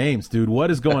normal names, dude.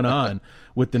 What is going on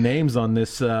with the names on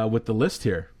this with the list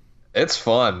here? It's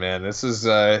fun, man. This is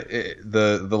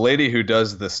the lady who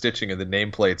does the stitching of the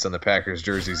nameplates on the Packers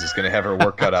jerseys is going to have her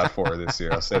work cut out for her this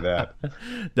year. I'll say that.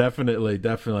 Definitely.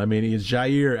 I mean, he's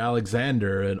Jair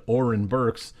Alexander and Oren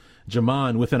Burks,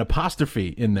 Jaman with an apostrophe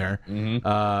in there.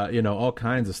 All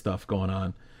kinds of stuff going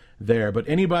on there. But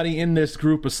anybody in this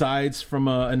group besides from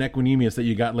an Equanimous that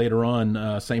you got later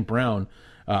on, St. Brown,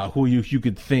 who you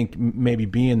could think maybe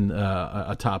being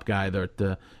a top guy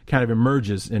that kind of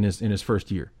emerges in his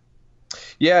first year?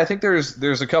 Yeah, I think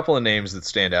there's a couple of names that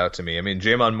stand out to me. I mean,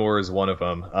 Jamon Moore is one of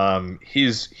them.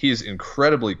 He's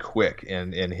incredibly quick,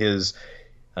 and his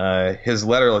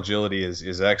lateral agility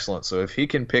is excellent. So if he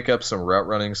can pick up some route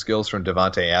running skills from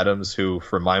Devontae Adams, who,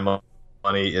 for my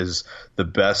money, is the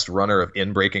best runner of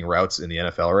in-breaking routes in the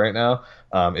NFL right now,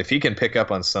 if he can pick up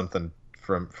on something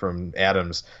from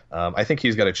Adams, I think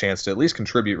he's got a chance to at least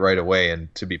contribute right away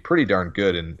and to be pretty darn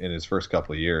good in his first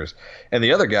couple of years. And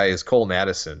the other guy is Cole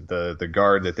Madison, the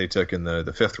guard that they took in the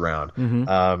 5th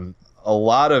round. A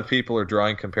lot of people are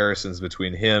drawing comparisons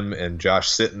between him and Josh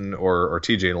Sitton or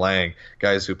TJ Lang,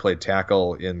 guys who played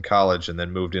tackle in college and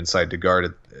then moved inside to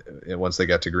guard once they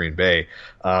got to Green Bay.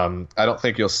 I don't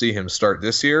think you'll see him start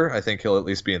this year. I think he'll at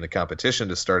least be in the competition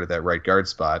to start at that right guard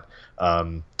spot.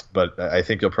 But I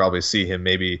think you'll probably see him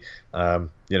maybe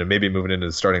moving into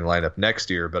the starting lineup next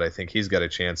year. But I think he's got a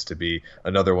chance to be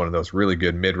another one of those really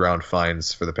good mid-round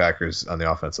finds for the Packers on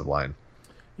the offensive line.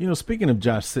 Speaking of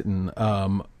Josh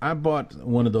Sitton, I bought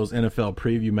one of those NFL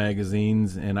preview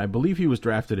magazines, and I believe he was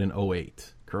drafted in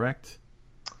 2008, correct?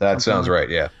 That sounds right,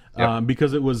 yeah. Yep.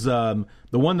 Because it was the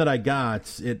one that I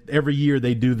got. Every year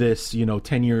they do this,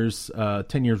 10 years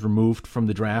removed from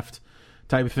the draft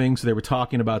type of thing. So they were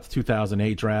talking about the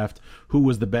 2008 draft, who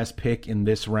was the best pick in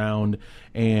this round,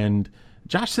 and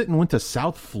Josh Sitton went to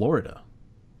South Florida.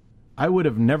 I would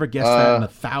have never guessed that in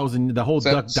 1,000. The whole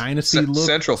Duck Dynasty look.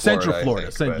 Central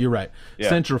Florida. Think, you're right. Yeah.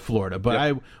 Central Florida. But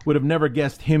I would have never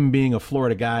guessed him being a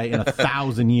Florida guy in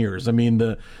 1,000 years. I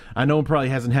mean, I know he probably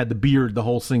hasn't had the beard the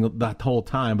whole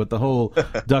time, but the whole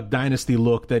Duck Dynasty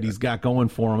look that he's got going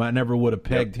for him, I never would have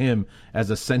pegged him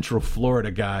as a Central Florida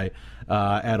guy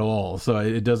at all. So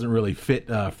it doesn't really fit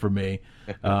for me.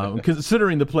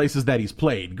 Considering the places that he's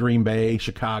played, Green Bay,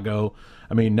 Chicago.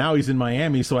 I mean, now he's in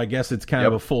Miami, so I guess it's kind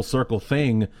of a full circle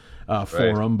thing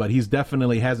for him. But he's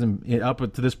definitely hasn't, up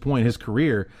to this point, his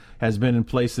career has been in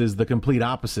places the complete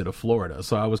opposite of Florida.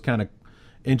 So I was kind of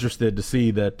interested to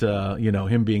see that,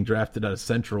 him being drafted out of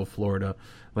Central Florida,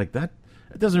 like that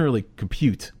doesn't really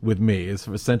compute with me. It's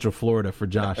for Central Florida for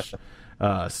Josh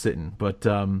Sitton. But,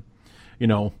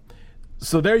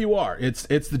 so there you are. It's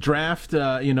the draft,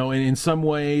 in some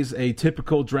ways a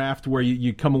typical draft where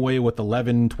you come away with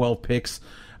 11, 12 picks,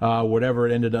 whatever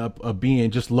it ended up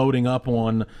being, just loading up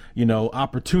on,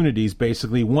 opportunities.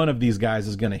 Basically, one of these guys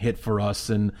is going to hit for us,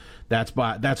 and that's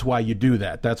why you do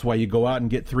that. That's why you go out and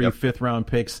get 3 5th-round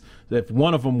picks. If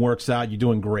one of them works out, you're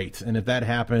doing great. And if that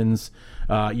happens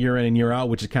year in and year out,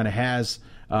 which it kind of has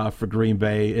for Green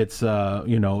Bay, it's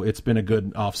it's been a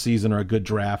good offseason or a good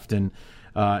draft, and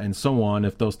so on.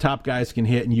 If those top guys can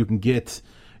hit and you can get,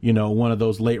 one of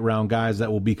those late round guys that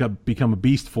will become a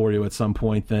beast for you at some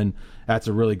point, then that's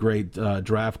a really great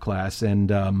draft class. And,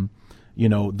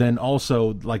 then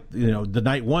also the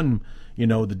night one,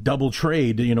 the double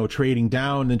trade, trading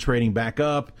down and trading back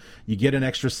up, you get an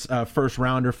extra first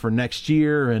rounder for next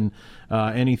year and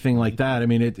anything like that. I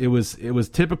mean, it was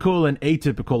typical and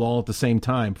atypical all at the same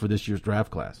time for this year's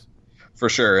draft class. For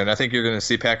sure, and I think you're going to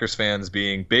see Packers fans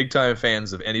being big-time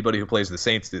fans of anybody who plays the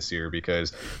Saints this year,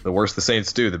 because the worse the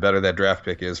Saints do, the better that draft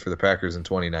pick is for the Packers in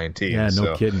 2019. Yeah,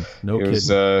 no kidding.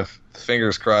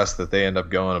 Fingers crossed that they end up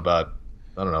going about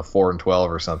I don't know, 4-12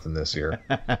 or something this year.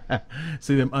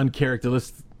 See them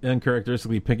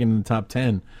uncharacteristically picking in the top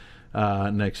 10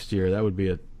 next year. That would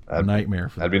be a nightmare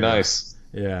for them. That'd be nice.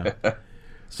 Yeah.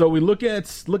 So we look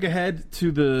ahead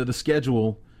to the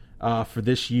schedule for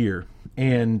this year,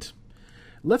 and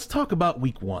let's talk about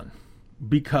week 1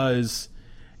 because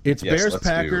it's Bears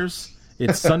Packers.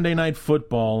 It's Sunday Night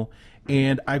Football.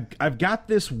 And I've got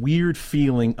this weird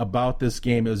feeling about this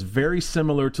game. It was very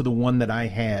similar to the one that I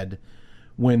had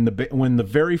when the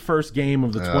very first game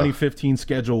of the 2015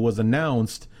 schedule was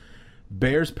announced.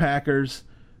 Bears Packers,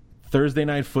 Thursday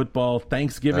Night Football,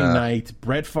 Thanksgiving night,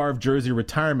 Brett Favre jersey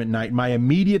retirement night. My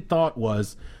immediate thought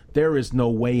was, there is no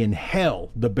way in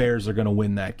hell the Bears are going to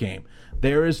win that game.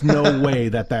 There is no way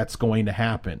that's going to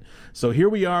happen. So here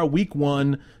we are, week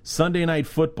 1, Sunday Night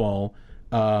Football.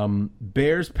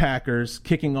 Bears Packers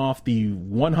kicking off the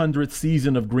 100th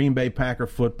season of Green Bay Packer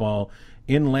football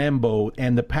in Lambeau,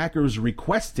 and the Packers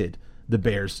requested the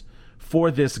Bears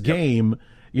for this game.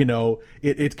 You know,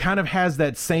 it kind of has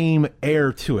that same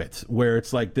air to it where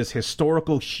it's like this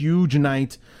historical huge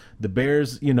night. The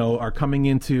Bears, are coming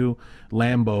into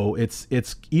Lambeau.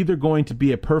 It's either going to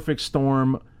be a perfect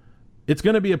storm. It's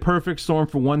going to be a perfect storm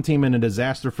for one team and a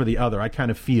disaster for the other, I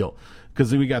kind of feel.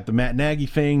 Because we got the Matt Nagy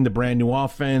thing, the brand new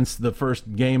offense, the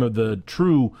first game of the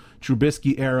true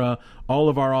Trubisky era, all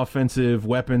of our offensive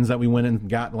weapons that we went and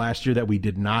got last year that we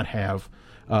did not have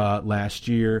last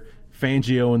year.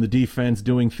 Fangio and the defense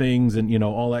doing things and,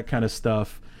 all that kind of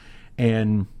stuff.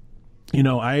 And,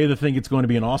 I either think it's going to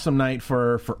be an awesome night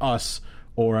for us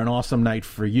or an awesome night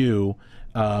for you,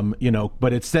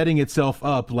 but it's setting itself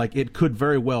up like it could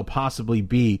very well possibly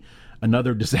be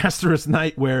another disastrous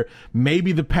night where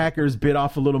maybe the Packers bit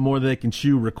off a little more than they can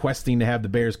chew, requesting to have the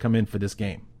Bears come in for this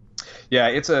game. Yeah,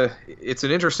 it's an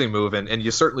interesting move, and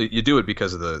you do it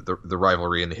because of the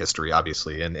rivalry and the history,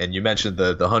 obviously. And you mentioned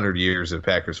the 100 years of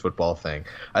Packers football thing.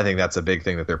 I think that's a big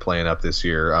thing that they're playing up this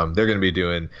year. They're going to be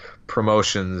doing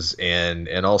promotions and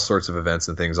all sorts of events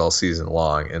and things all season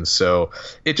long, and so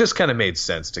it just kind of made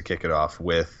sense to kick it off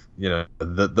with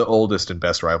the oldest and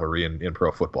best rivalry in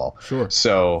pro football. Sure.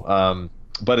 So,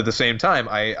 but at the same time,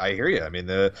 I hear you. I mean,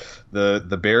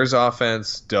 the Bears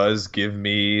offense does give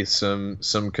me some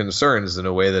concerns in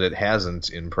a way that it hasn't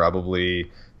in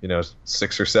probably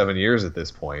 6 or 7 years at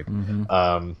this point.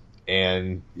 Mm-hmm.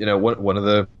 And one of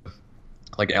the,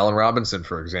 like Allen Robinson,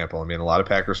 for example. I mean, a lot of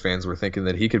Packers fans were thinking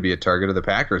that he could be a target of the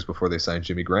Packers before they signed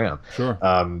Jimmy Graham. Sure.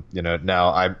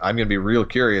 Now I'm going to be real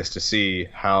curious to see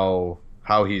how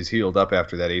he's healed up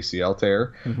after that ACL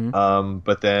tear. Mm-hmm.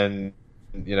 But then,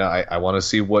 I want to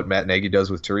see what Matt Nagy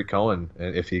does with Tariq Cohen,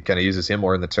 if he kind of uses him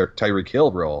more in the Tyreek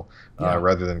Hill role,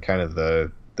 rather than kind of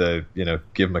the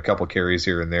give him a couple carries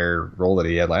here and there role that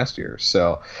he had last year.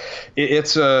 So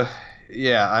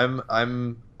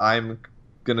I'm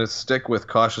gonna stick with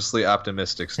cautiously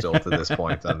optimistic still to this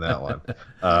point on that one.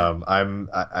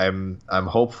 I'm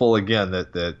hopeful again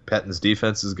that Pettine's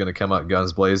defense is going to come out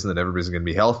guns blazing, that everybody's going to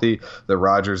be healthy, that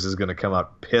Rodgers is going to come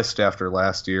out pissed after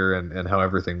last year and how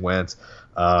everything went,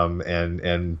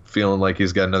 and feeling like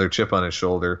he's got another chip on his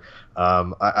shoulder.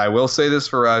 I will say this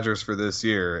for Rodgers for this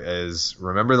year is,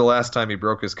 remember the last time he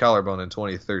broke his collarbone in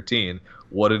 2013?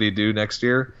 What did he do next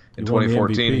year? In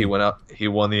 2014, he went out. He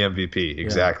won the MVP,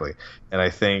 exactly. Yeah. And I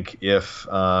think if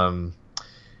the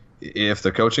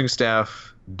coaching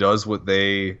staff does what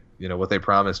they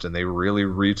promised, and they really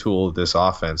retooled this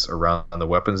offense around the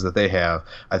weapons that they have,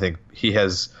 I think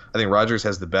Rodgers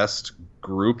has the best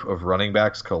group of running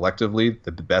backs collectively,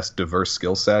 the best diverse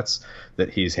skill sets that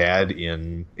he's had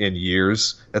in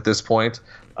years at this point.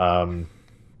 Guys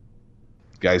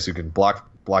who can block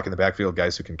in the backfield,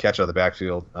 guys who can catch out of the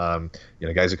backfield,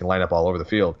 guys who can line up all over the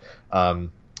field.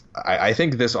 I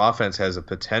think this offense has a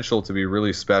potential to be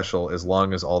really special as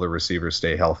long as all the receivers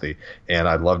stay healthy, and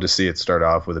I'd love to see it start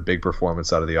off with a big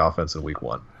performance out of the offense in week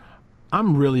 1.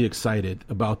 I'm really excited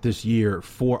about this year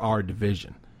for our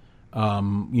division.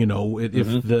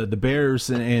 If the Bears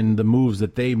and the moves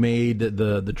that they made,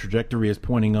 the trajectory is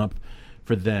pointing up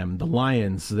for them. The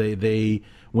Lions, they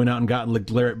went out and got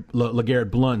LeGarrette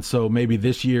Blount, so maybe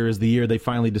this year is the year they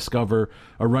finally discover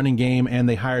a running game, and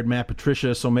they hired Matt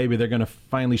Patricia, so maybe they're going to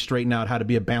finally straighten out how to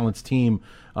be a balanced team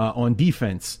on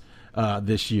defense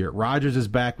this year. Rodgers is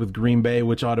back with Green Bay,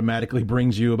 which automatically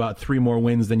brings you about 3 more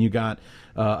wins than you got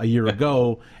a year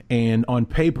ago, and on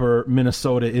paper,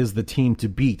 Minnesota is the team to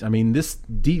beat. I mean, this,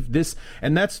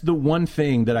 and that's the one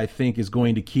thing that I think is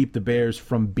going to keep the Bears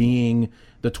from being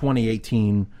the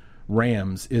 2018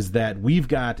 Rams, is that we've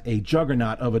got a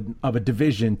juggernaut of a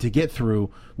division to get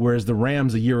through, whereas the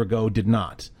Rams a year ago did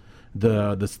not.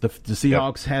 The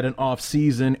Seahawks had an off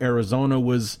season. Arizona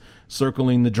was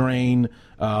circling the drain.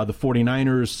 The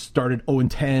 49ers started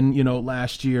 0-10,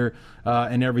 last year,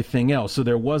 and everything else. So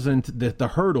there wasn't the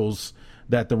hurdles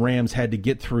that the Rams had to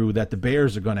get through that the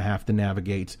Bears are going to have to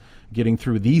navigate, getting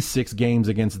through these 6 games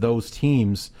against those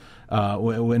teams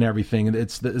and everything.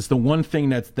 It's the one thing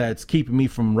that's keeping me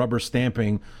from rubber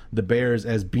stamping the Bears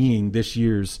as being this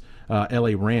year's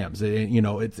LA Rams.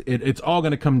 It's all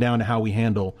going to come down to how we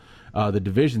handle the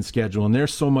division schedule, and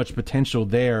there's so much potential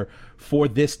there for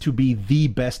this to be the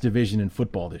best division in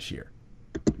football this year.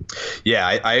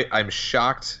 Yeah, I'm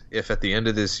shocked if at the end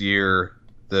of this year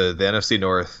the NFC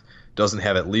North doesn't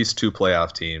have at least 2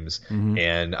 playoff teams,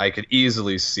 and I could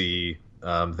easily see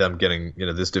them getting,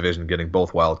 this division getting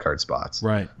both wild card spots.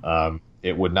 Right.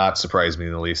 It would not surprise me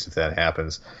in the least if that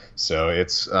happens. So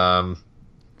it's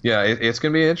it's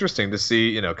going to be interesting to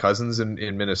see, Cousins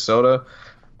in Minnesota.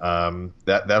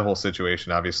 That whole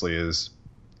situation obviously is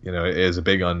a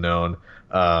big unknown.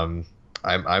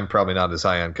 I'm probably not as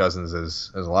high on Cousins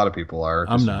as a lot of people are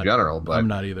in general, but I'm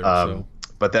not either.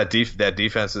 But that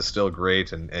defense is still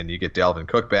great, and you get Dalvin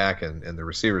Cook back, and the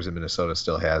receivers in Minnesota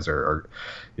still has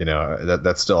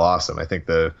that's still awesome. I think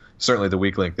certainly the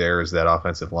weak link there is that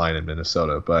offensive line in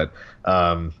Minnesota, but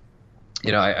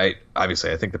I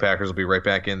obviously I think the Packers will be right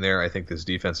back in there. I think this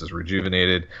defense is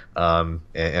rejuvenated,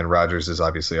 and Rodgers is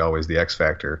obviously always the X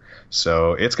factor.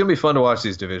 So it's going to be fun to watch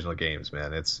these divisional games,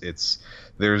 man.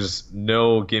 There's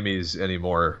no gimmies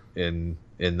anymore in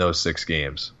those 6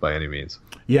 games by any means.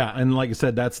 Yeah, and like I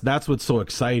said, that's what's so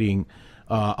exciting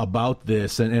about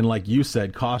this, and like you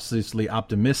said, cautiously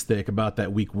optimistic about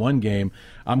that Week 1 game.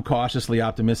 I'm cautiously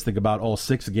optimistic about all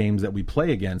 6 games that we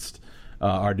play against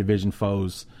our division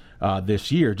foes this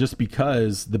year, just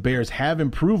because the Bears have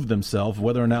improved themselves.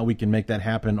 Whether or not we can make that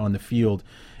happen on the field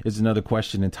is another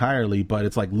question entirely, but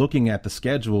it's like looking at the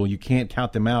schedule, you can't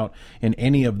count them out in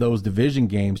any of those division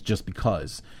games just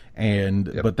because.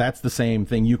 But that's the same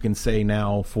thing you can say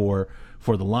now for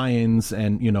the Lions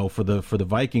and for the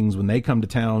Vikings when they come to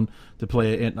town to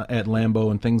play at Lambeau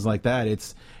and things like that.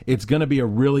 It's going to be a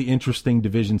really interesting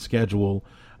division schedule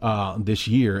this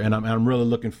year, and I'm really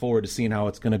looking forward to seeing how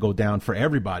it's going to go down for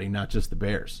everybody, not just the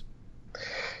Bears.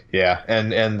 Yeah,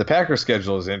 and the Packers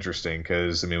schedule is interesting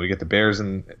because we get the Bears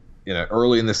in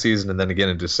early in the season and then again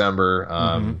in December.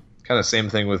 Kind of same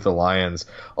thing with the Lions,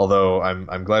 although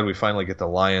I'm glad we finally get the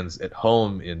Lions at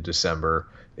home in December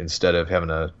instead of having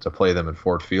to play them in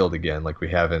Ford Field again like we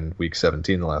have in Week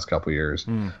 17 the last couple of years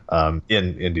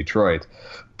in Detroit.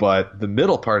 But the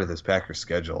middle part of this Packers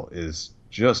schedule is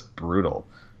just brutal.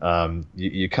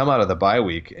 You come out of the bye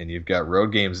week and you've got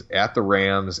road games at the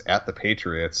Rams, at the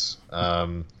Patriots,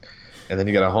 and then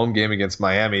you got a home game against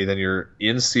Miami. Then you're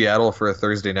in Seattle for a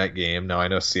Thursday night game. Now I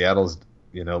know Seattle's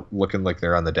looking like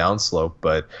they're on the downslope,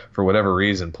 but for whatever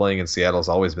reason, playing in Seattle has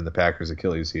always been the Packers'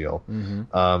 Achilles heel.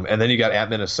 And then you got at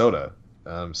Minnesota.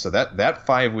 So that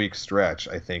 5-week stretch,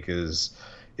 I think, is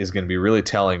going to be really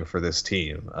telling for this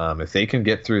team. If they can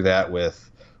get through that with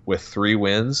 3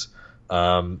 wins,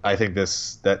 I think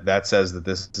that says that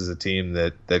this is a team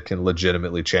that can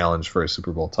legitimately challenge for a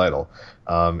Super Bowl title.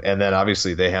 And then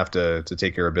obviously they have to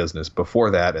take care of business before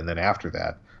that and then after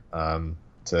that.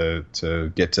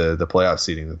 To get to the playoff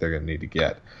seeding that they're going to need to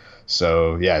get.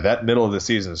 So, yeah, that middle of the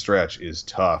season stretch is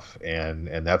tough, and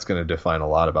that's going to define a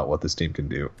lot about what this team can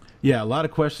do. Yeah, a lot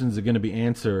of questions are going to be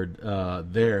answered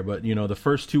there. But, the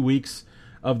first 2 weeks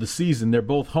of the season, they're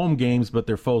both home games, but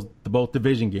they're both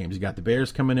division games. You got the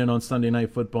Bears coming in on Sunday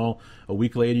Night Football. A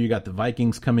week later, you got the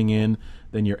Vikings coming in.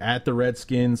 Then you're at the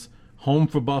Redskins, home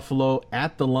for Buffalo,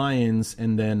 at the Lions,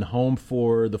 and then home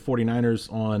for the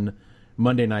 49ers on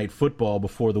Monday Night Football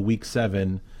before the Week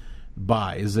 7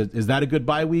 bye. Is that a good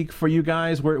bye week for you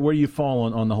guys? Where do you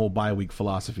fall on the whole bye week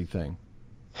philosophy thing?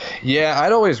 Yeah,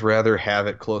 I'd always rather have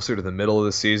it closer to the middle of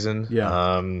the season. Yeah.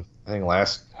 I think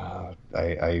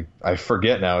I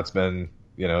forget now. It's been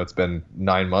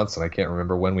 9 months and I can't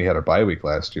remember when we had a bye week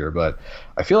last year, but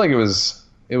I feel like it was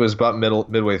about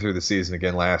midway through the season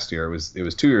again last year. It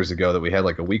was 2 years ago that we had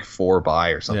like a Week 4 bye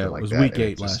or something like that. It was Week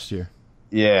 8 last year.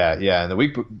 Yeah, and the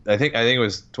week I think it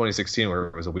was 2016 where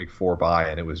it was a Week 4 bye,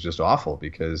 and it was just awful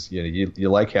because you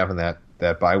like having that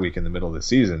bye week in the middle of the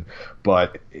season,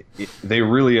 but they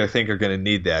really I think are going to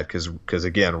need that because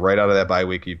again right out of that bye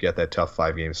week you get that tough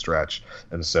 5-game stretch,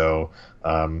 and so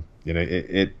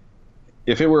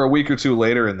if it were a week or two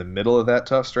later in the middle of that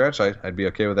tough stretch I'd be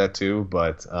okay with that too,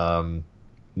 but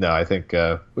no, I think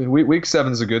Week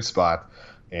 7 is a good spot.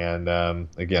 And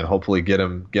again, hopefully get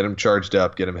him charged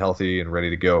up, get him healthy and ready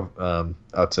to go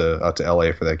out to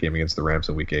LA for that game against the Rams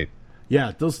in Week 8.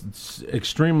 Yeah, those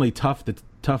extremely tough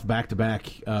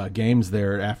back-to-back games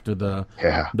there after the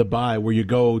bye, where you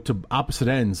go to opposite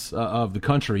ends of the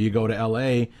country. You go to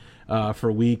L.A.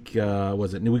 For week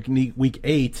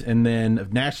 8, and then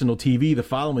national TV the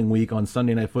following week on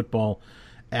Sunday Night Football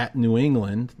at New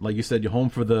England. Like you said, you're home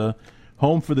for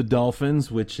the Dolphins,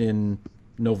 which in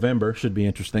November should be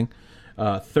interesting.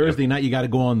 Thursday night, you got to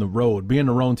go on the road. Being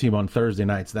a road team on Thursday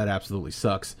nights, that absolutely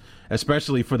sucks,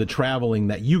 especially for the traveling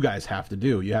that you guys have to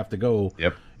do. You have to go,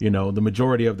 the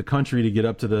majority of the country to get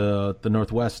up to the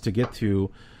Northwest to get to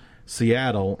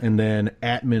Seattle, and then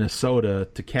at Minnesota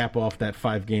to cap off that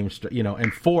 5 games.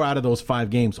 And 4 out of those 5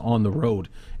 games on the road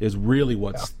is really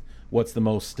what's the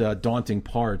most daunting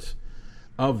part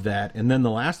of that. And then the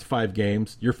last 5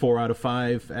 games, you're 4 out of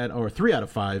 5 or 3 out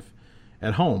of 5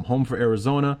 at home. Home for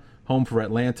Arizona, home for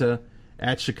Atlanta,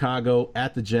 at Chicago,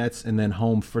 at the Jets, and then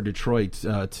home for Detroit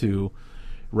to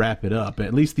wrap it up.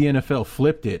 At least the NFL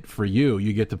flipped it for you.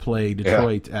 You get to play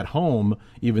Detroit at home,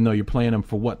 even though you're playing them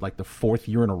for like the 4th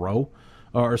year in a row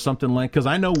or something like. Because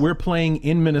I know we're playing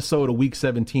in Minnesota Week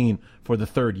 17 for the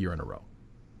 3rd year in a row.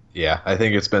 Yeah, I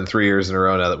think it's been 3 years in a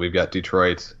row now that we've got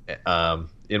Detroit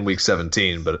in Week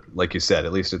 17. But like you said,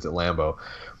 at least it's at Lambeau,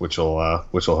 which will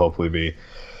hopefully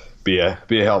be a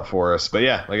help for us. But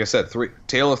yeah, like I said,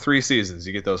 tale of 3 seasons.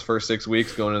 You get those first 6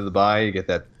 weeks going into the bye. You get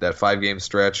that 5-game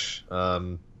stretch,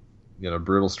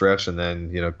 brutal stretch, and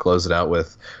then close it out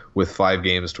with 5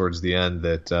 games towards the end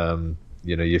that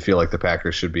you feel like the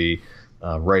Packers should be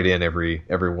right in every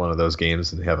one of those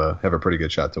games and have a pretty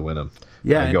good shot to win them.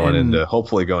 Yeah,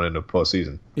 hopefully going into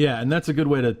postseason. Yeah, and that's a good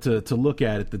way to look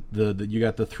at it. That you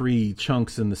got the 3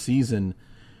 chunks in the season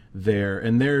there,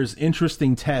 and there's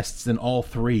interesting tests in all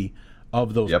 3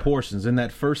 of those portions. In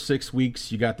that first 6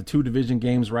 weeks, you got the 2 division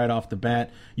games right off the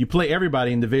bat. You play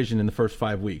everybody in division in the first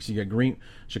 5 weeks. You got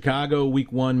Chicago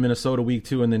week 1, Minnesota week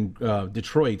 2, and then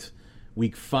Detroit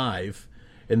week 5.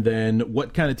 And then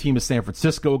what kind of team is San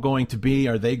Francisco going to be?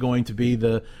 Are they going to be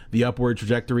the upward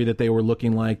trajectory that they were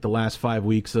looking like the last 5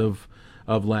 weeks of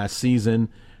last season?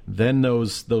 Then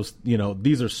those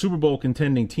these are Super Bowl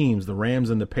contending teams, the Rams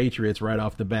and the Patriots right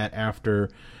off the bat after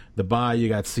the bye. You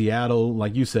got Seattle,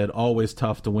 like you said, always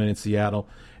tough to win in Seattle,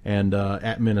 and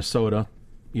at Minnesota,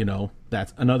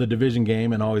 that's another division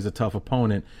game and always a tough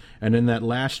opponent. And in that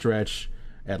last stretch,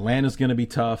 Atlanta's going to be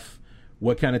tough.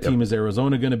 What kind of team is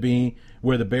Arizona going to be?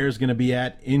 Where the Bears going to be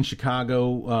at in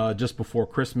Chicago just before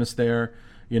Christmas there?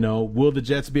 Will the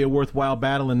Jets be a worthwhile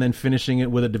battle? And then finishing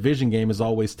it with a division game is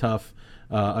always tough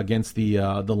against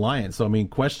the Lions. So,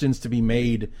 questions to be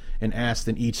made and asked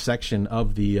in each section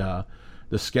of the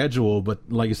schedule.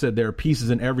 But like I said, there are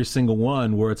pieces in every single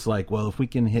one where it's like, well, if we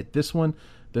can hit this one,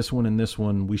 and this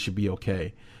one, we should be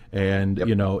okay. And,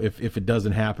 if it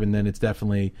doesn't happen, then it's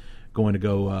definitely going to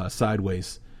go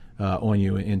sideways on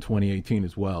you in 2018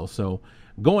 as well. So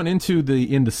going into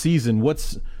the season,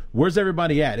 where's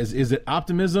everybody at? Is it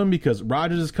optimism because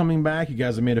Rodgers is coming back? You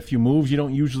guys have made a few moves you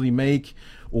don't usually make,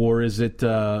 or is it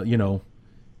are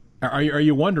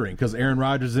you wondering because Aaron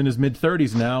Rodgers is in his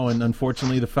mid-30s now, and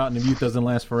unfortunately the fountain of youth doesn't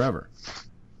last forever?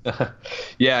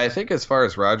 Yeah, I think as far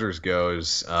as Rodgers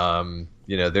goes,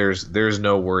 there's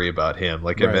no worry about him.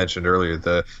 Like I mentioned earlier,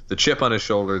 the chip on his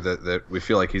shoulder that we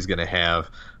feel like he's going to have.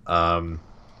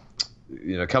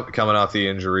 Coming off the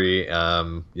injury,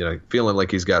 feeling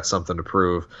like he's got something to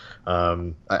prove.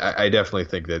 I definitely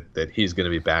think that he's going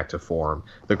to be back to form.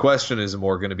 The question is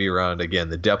more going to be around, again,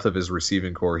 the depth of his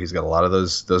receiving core. He's got a lot of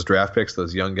those draft picks,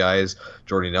 those young guys.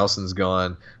 Jordy Nelson's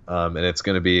gone. And it's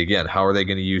going to be, again, how are they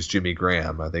going to use Jimmy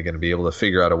Graham? Are they going to be able to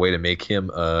figure out a way to make him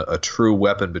a true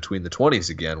weapon between the 20s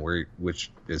again,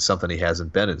 which is something he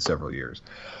hasn't been in several years?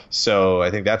 So I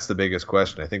think that's the biggest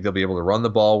question. I think they'll be able to run the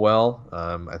ball well.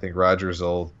 I think Rodgers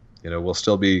will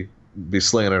still be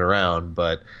slinging it around,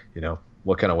 but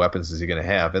what kind of weapons is he going to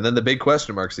have? And then the big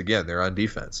question marks again, they're on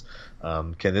defense.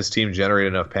 Can this team generate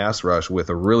enough pass rush with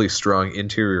a really strong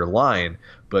interior line,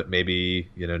 but maybe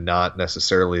not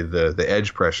necessarily the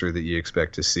edge pressure that you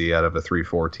expect to see out of a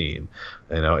 3-4 team?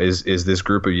 Is this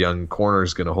group of young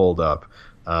corners going to hold up?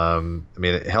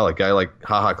 Hell, a guy like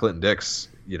HaHa Clinton-Dix,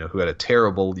 who had a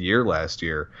terrible year last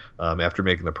year after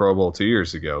making the Pro Bowl 2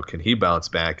 years ago, can he bounce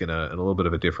back in a little bit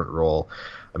of a different role?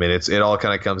 It all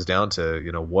kind of comes down to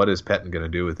what is Pettine going to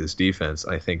do with his defense.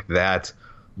 I think that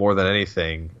more than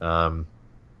anything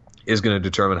is going to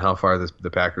determine how far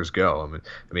the Packers go.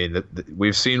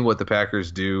 We've seen what the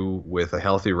Packers do with a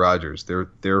healthy Rodgers.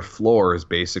 Their floor is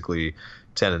basically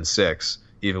 10-6,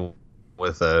 even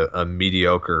with a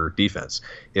mediocre defense.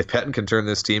 If Pettine can turn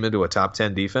this team into a top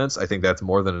 10 defense, I think that's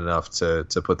more than enough to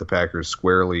put the Packers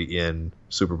squarely in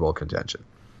Super Bowl contention.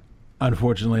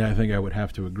 Unfortunately, I think I would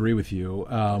have to agree with you.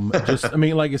 I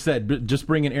mean, like I said, just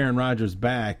bringing Aaron Rodgers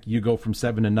back, you go from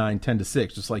 7-9,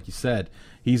 10-6, just like you said.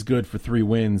 He's good for 3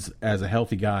 wins as a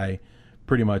healthy guy,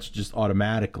 pretty much just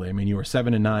automatically. I mean, you were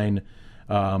 7-9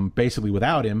 basically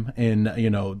without him, and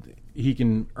he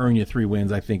can earn you 3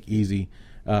 wins, I think, easy,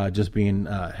 just being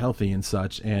healthy and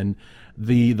such. And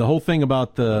the whole thing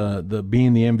about the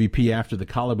being the MVP after the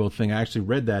collarbone thing, I actually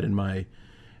read that in my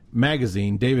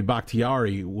magazine. David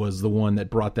Bakhtiari was the one that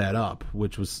brought that up,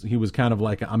 he was kind of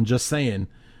like, I'm just saying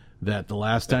that the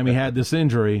last time he had this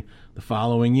injury, the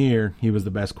following year, he was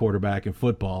the best quarterback in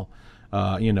football,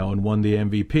 and won the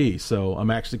MVP. So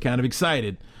I'm actually kind of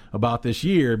excited about this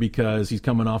year because he's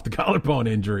coming off the collarbone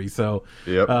injury. So,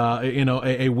 yep.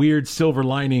 A weird silver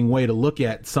lining way to look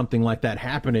at something like that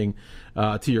happening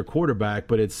to your quarterback,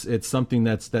 but it's something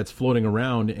that's floating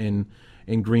around in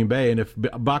Green Bay. And if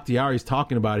Bakhtiari's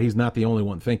talking about it, he's not the only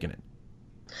one thinking it.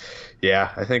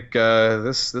 Yeah, I think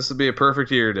this would be a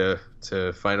perfect year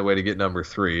to find a way to get number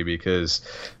 3 because,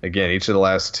 again, each of the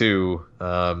last 2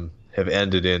 have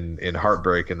ended in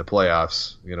heartbreak in the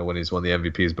playoffs. When he's won the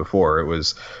MVPs before,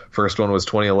 first one was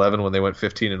 2011 when they went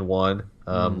 15-1,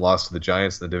 lost to the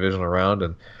Giants in the divisional round,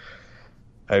 and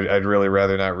I'd really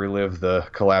rather not relive the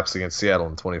collapse against Seattle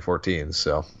in 2014.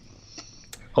 So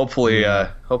hopefully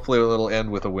it'll end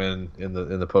with a win in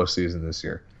the postseason this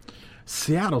year.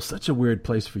 Seattle's such a weird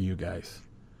place for you guys.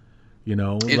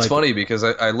 It's funny because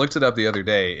I looked it up the other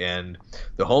day, and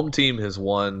the home team has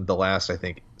won the last, I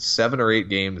think, 7 or 8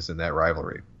 games in that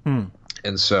rivalry.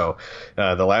 And so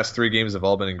the last 3 games have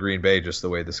all been in Green Bay, just the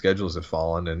way the schedules have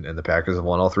fallen, and the Packers have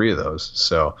won all 3 of those.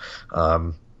 So,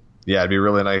 it'd be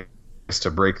really nice to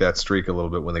break that streak a little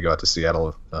bit when they go out to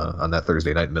Seattle on that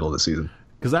Thursday night, middle of the season.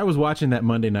 Because I was watching that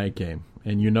Monday night game,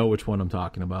 and you know which one I'm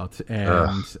talking about.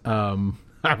 And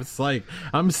I was like,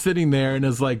 I'm sitting there, and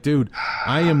it's like, dude,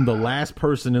 I am the last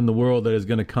person in the world that is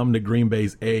going to come to Green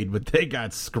Bay's aid, but they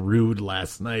got screwed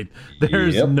last night.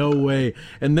 There's no way.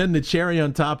 And then the cherry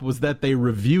on top was that they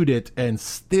reviewed it and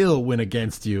still went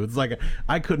against you. It's like,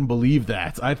 I couldn't believe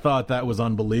that. I thought that was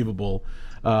unbelievable.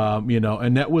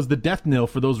 And that was the death knell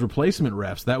for those replacement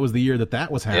refs. That was the year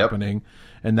that was happening,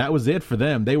 and that was it for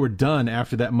them. They were done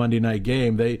after that Monday night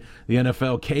game. The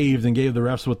NFL caved and gave the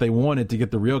refs what they wanted to get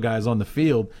the real guys on the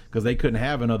field because they couldn't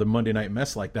have another Monday night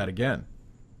mess like that again.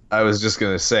 I was just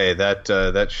going to say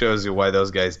that shows you why those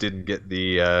guys didn't get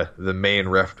the main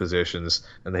ref positions,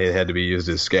 and they had to be used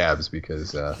as scabs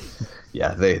because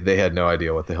they had no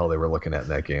idea what the hell they were looking at in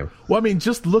that game. Well, I mean,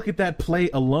 just look at that play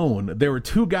alone. There were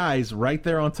 2 guys right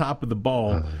there on top of the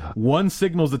ball. One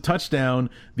signals a touchdown.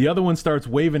 The other one starts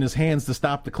waving his hands to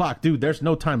stop the clock. Dude, there's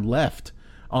no time left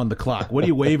on the clock. What are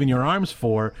you waving your arms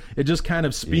for? It just kind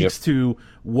of speaks to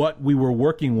what we were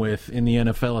working with in the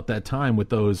NFL at that time with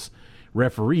those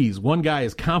referees. One guy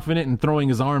is confident in throwing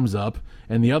his arms up,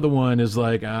 and the other one is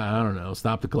like, I don't know,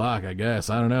 stop the clock, I guess.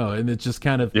 I don't know. And it just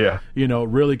kind of,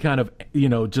 really kind of,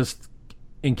 just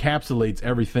encapsulates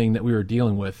everything that we were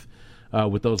dealing with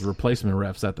those replacement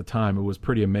refs at the time. It was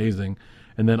pretty amazing.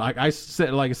 And then like I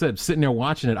said, sitting there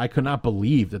watching it, I could not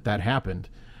believe that happened.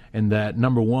 And that,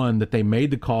 number one, that they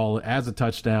made the call as a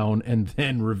touchdown and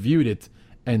then reviewed it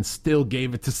and still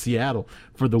gave it to Seattle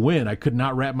for the win. I could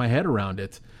not wrap my head around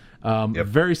it.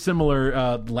 Very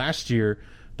similar last year,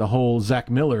 the whole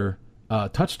Zach Miller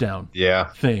touchdown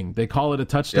thing. They call it a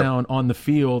touchdown on the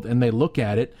field, and they look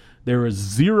at it. There is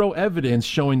 0 evidence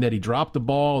showing that he dropped the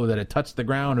ball or that it touched the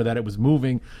ground or that it was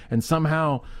moving, and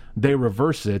somehow they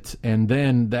reverse it. And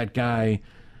then that guy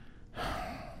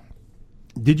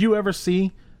 – did you ever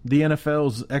see the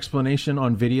NFL's explanation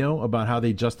on video about how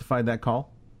they justified that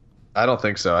call? I don't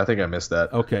think so. I think I missed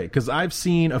that. Okay, because I've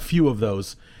seen a few of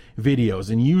those videos,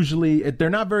 and usually they're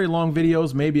not very long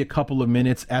videos, maybe a couple of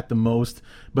minutes at the most,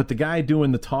 but the guy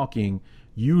doing the talking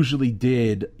usually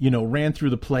ran through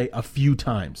the play a few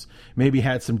times, maybe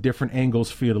had some different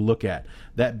angles for you to look at.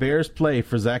 That Bears play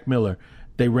for Zach Miller,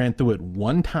 they ran through it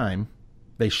one time,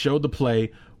 they showed the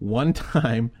play one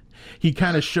time. He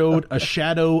kind of showed a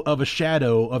shadow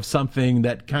of something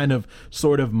that kind of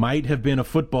sort of might have been a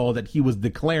football that he was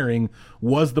declaring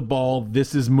was the ball.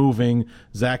 This is moving.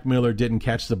 Zach Miller didn't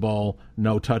catch the ball.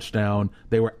 No touchdown.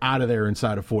 They were out of there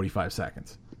inside of 45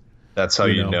 seconds. That's how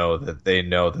you know that they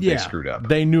screwed up.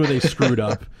 They knew they screwed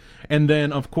up. And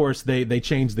then, of course, they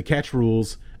changed the catch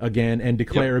rules again and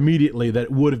declare immediately that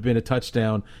it would have been a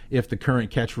touchdown if the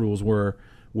current catch rules were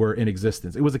in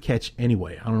existence. It was a catch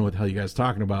anyway. I don't know what the hell you guys are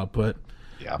talking about, but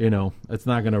it's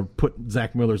not going to put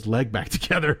Zach Miller's leg back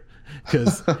together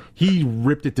because he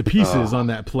ripped it to pieces on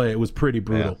that play. It was pretty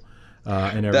brutal.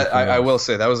 and everything. I will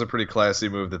say that was a pretty classy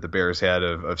move that the Bears had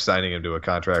of signing him to a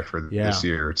contract for this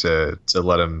year to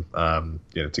let him,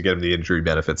 to get him the injury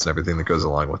benefits and everything that goes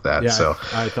along with that. Yeah, so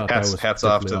I thought hats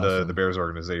off to awesome. the Bears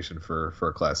organization for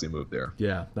a classy move there.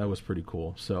 Yeah, that was pretty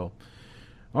cool. So,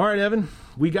 all right, Evan,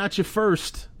 we got you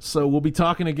first. So we'll be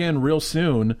talking again real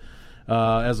soon.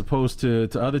 As opposed to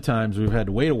other times we've had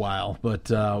to wait a while. But,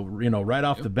 right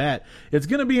off the bat, it's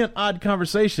going to be an odd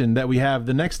conversation that we have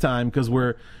the next time because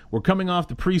we're coming off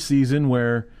the preseason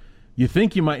where you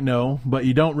think you might know, but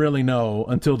you don't really know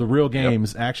until the real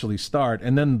games actually start.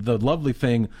 And then the lovely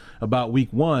thing about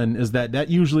week one is that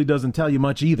usually doesn't tell you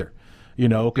much either.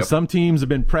 Because some teams have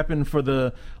been prepping for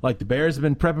the Bears have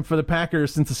been prepping for the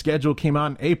Packers since the schedule came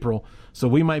out in April. So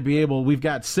we've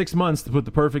got 6 months to put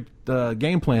the perfect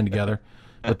game plan together.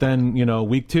 But then,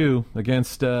 week 2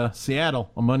 against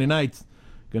Seattle on Monday night,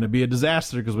 going to be a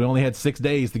disaster because we only had 6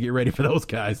 days to get ready for those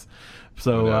guys.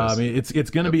 So,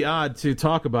 it's going to be odd to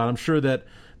talk about. I'm sure that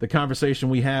the conversation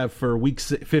we have for week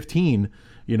 15,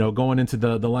 going into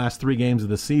the last 3 games of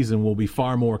the season will be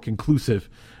far more conclusive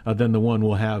than the one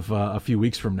we'll have a few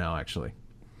weeks from now, actually.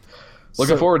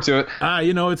 Looking forward to it.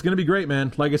 It's going to be great,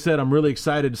 man. Like I said, I'm really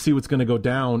excited to see what's going to go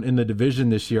down in the division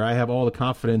this year. I have all the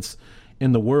confidence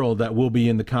in the world that we'll be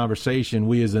in the conversation,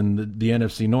 we as in the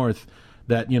NFC North,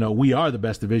 that, we are the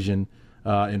best division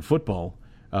in football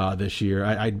this year.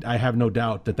 I have no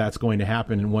doubt that that's going to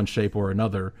happen in one shape or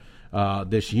another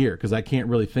this year, because I can't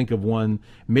really think of one.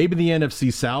 Maybe the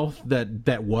NFC South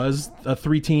that was a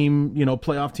 3-team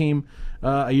playoff team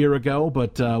a year ago,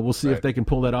 but we'll see if they can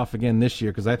pull that off again this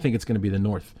year, because I think it's going to be the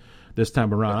North this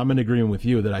time around. I'm in agreement with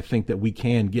you that I think that we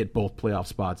can get both playoff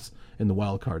spots in the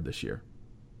wild card this year.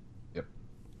 Yep.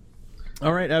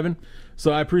 All right, Evan.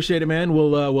 So I appreciate it, man.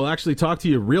 We'll actually talk to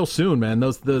you real soon, man.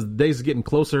 Those days are getting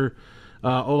closer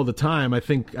all the time. I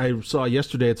think I saw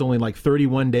yesterday it's only like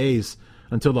 31 days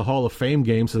until the Hall of Fame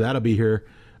game, so that'll be here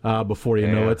before you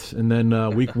know it. And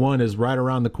then week 1 is right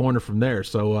around the corner from there.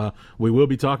 So we will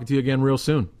be talking to you again real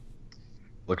soon.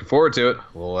 Looking forward to it.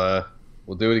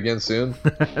 We'll do it again soon.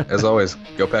 As always,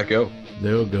 go Pack Go.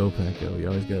 No, go Pack Go. You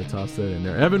always got to toss that in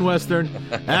there. Evan Western,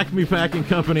 Acme Packing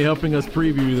Company, helping us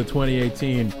preview the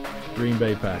 2018 Green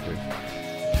Bay Packers.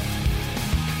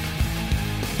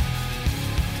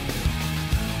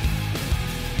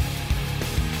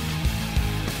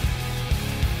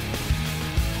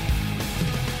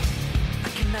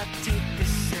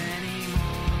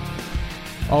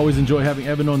 Always enjoy having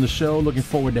Evan on the show. Looking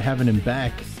forward to having him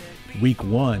back week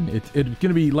 1. It's going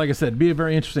to be, like I said, be a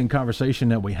very interesting conversation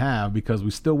that we have, because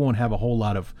we still won't have a whole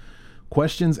lot of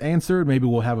questions answered. Maybe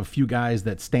we'll have a few guys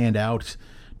that stand out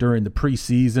during the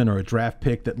preseason, or a draft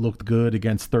pick that looked good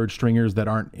against third stringers that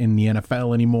aren't in the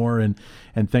NFL anymore, and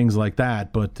things like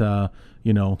that. But,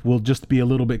 we'll just be a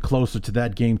little bit closer to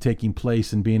that game taking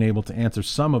place and being able to answer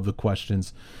some of the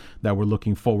questions that we're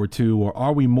looking forward to. Or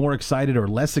are we more excited or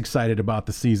less excited about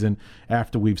the season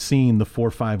after we've seen the 4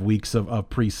 or 5 weeks of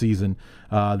preseason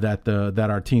that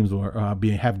our teams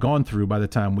have gone through by the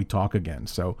time we talk again?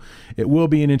 So it will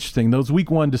be an interesting. Those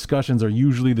week 1 discussions are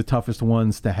usually the toughest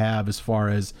ones to have, as far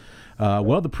as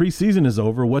the preseason is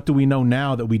over. What do we know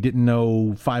now that we didn't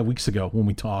know 5 weeks ago when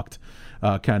we talked,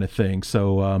 kind of thing.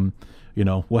 So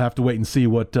we'll have to wait and see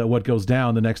what goes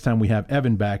down the next time we have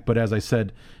Evan back. But as I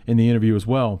said in the interview as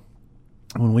well,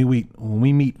 when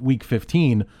we meet week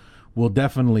 15, we'll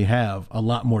definitely have a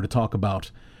lot more to talk about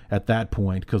at that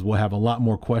point, because we'll have a lot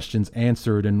more questions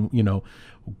answered. And,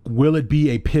 will it be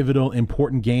a pivotal,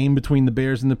 important game between the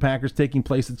Bears and the Packers taking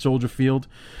place at Soldier Field?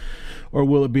 Or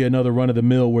will it be another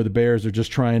run-of-the-mill where the Bears are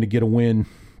just trying to get a win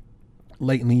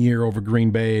late in the year over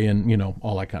Green Bay and,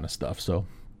 all that kind of stuff? So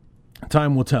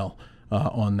time will tell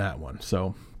on that one.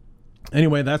 So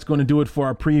anyway, that's going to do it for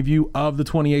our preview of the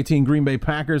 2018 Green Bay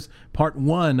Packers, part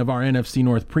 1 of our NFC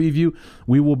North preview.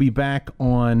 We will be back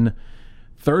on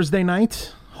Thursday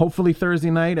night, hopefully Thursday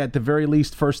night, at the very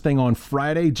least first thing on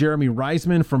Friday. Jeremy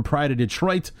Reisman from Pride of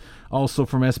Detroit, also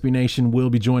from SB Nation, will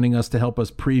be joining us to help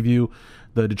us preview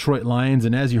the Detroit Lions.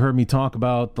 And as you heard me talk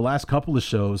about the last couple of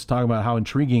shows, talking about how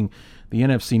intriguing the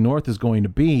NFC North is going to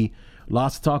be,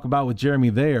 lots to talk about with Jeremy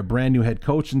there. Brand new head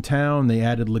coach in town. They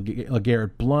added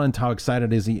LeGarrette Blount. How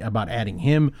excited is he about adding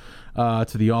him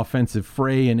to the offensive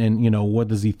fray? And what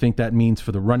does he think that means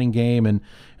for the running game and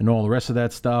all the rest of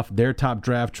that stuff? Their top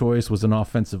draft choice was an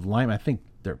offensive lineman. I think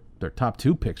their top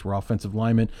 2 picks were offensive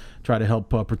linemen. Try to help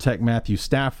protect Matthew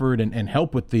Stafford and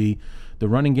help with the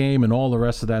running game and all the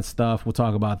rest of that stuff. We'll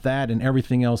talk about that and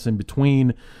everything else in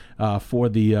between for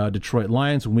the Detroit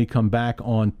Lions when we come back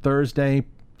on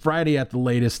Friday at the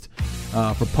latest,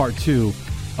 for part 2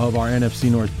 of our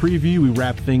NFC North preview. We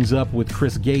wrap things up with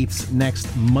Chris Gates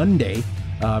next Monday.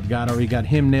 I've already got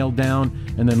him nailed down,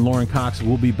 and then Lauren Cox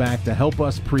will be back to help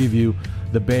us preview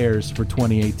the Bears for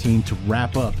 2018 to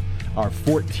wrap up our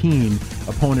 14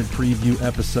 opponent preview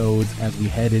episodes as we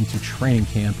head into training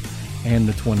camp and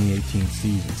the 2018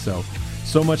 season.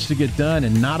 So much to get done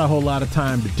and not a whole lot of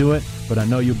time to do it, but I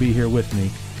know you'll be here with me.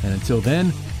 And until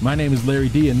then, my name is Larry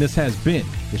D, and this has been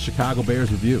the Chicago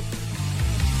Bears Review.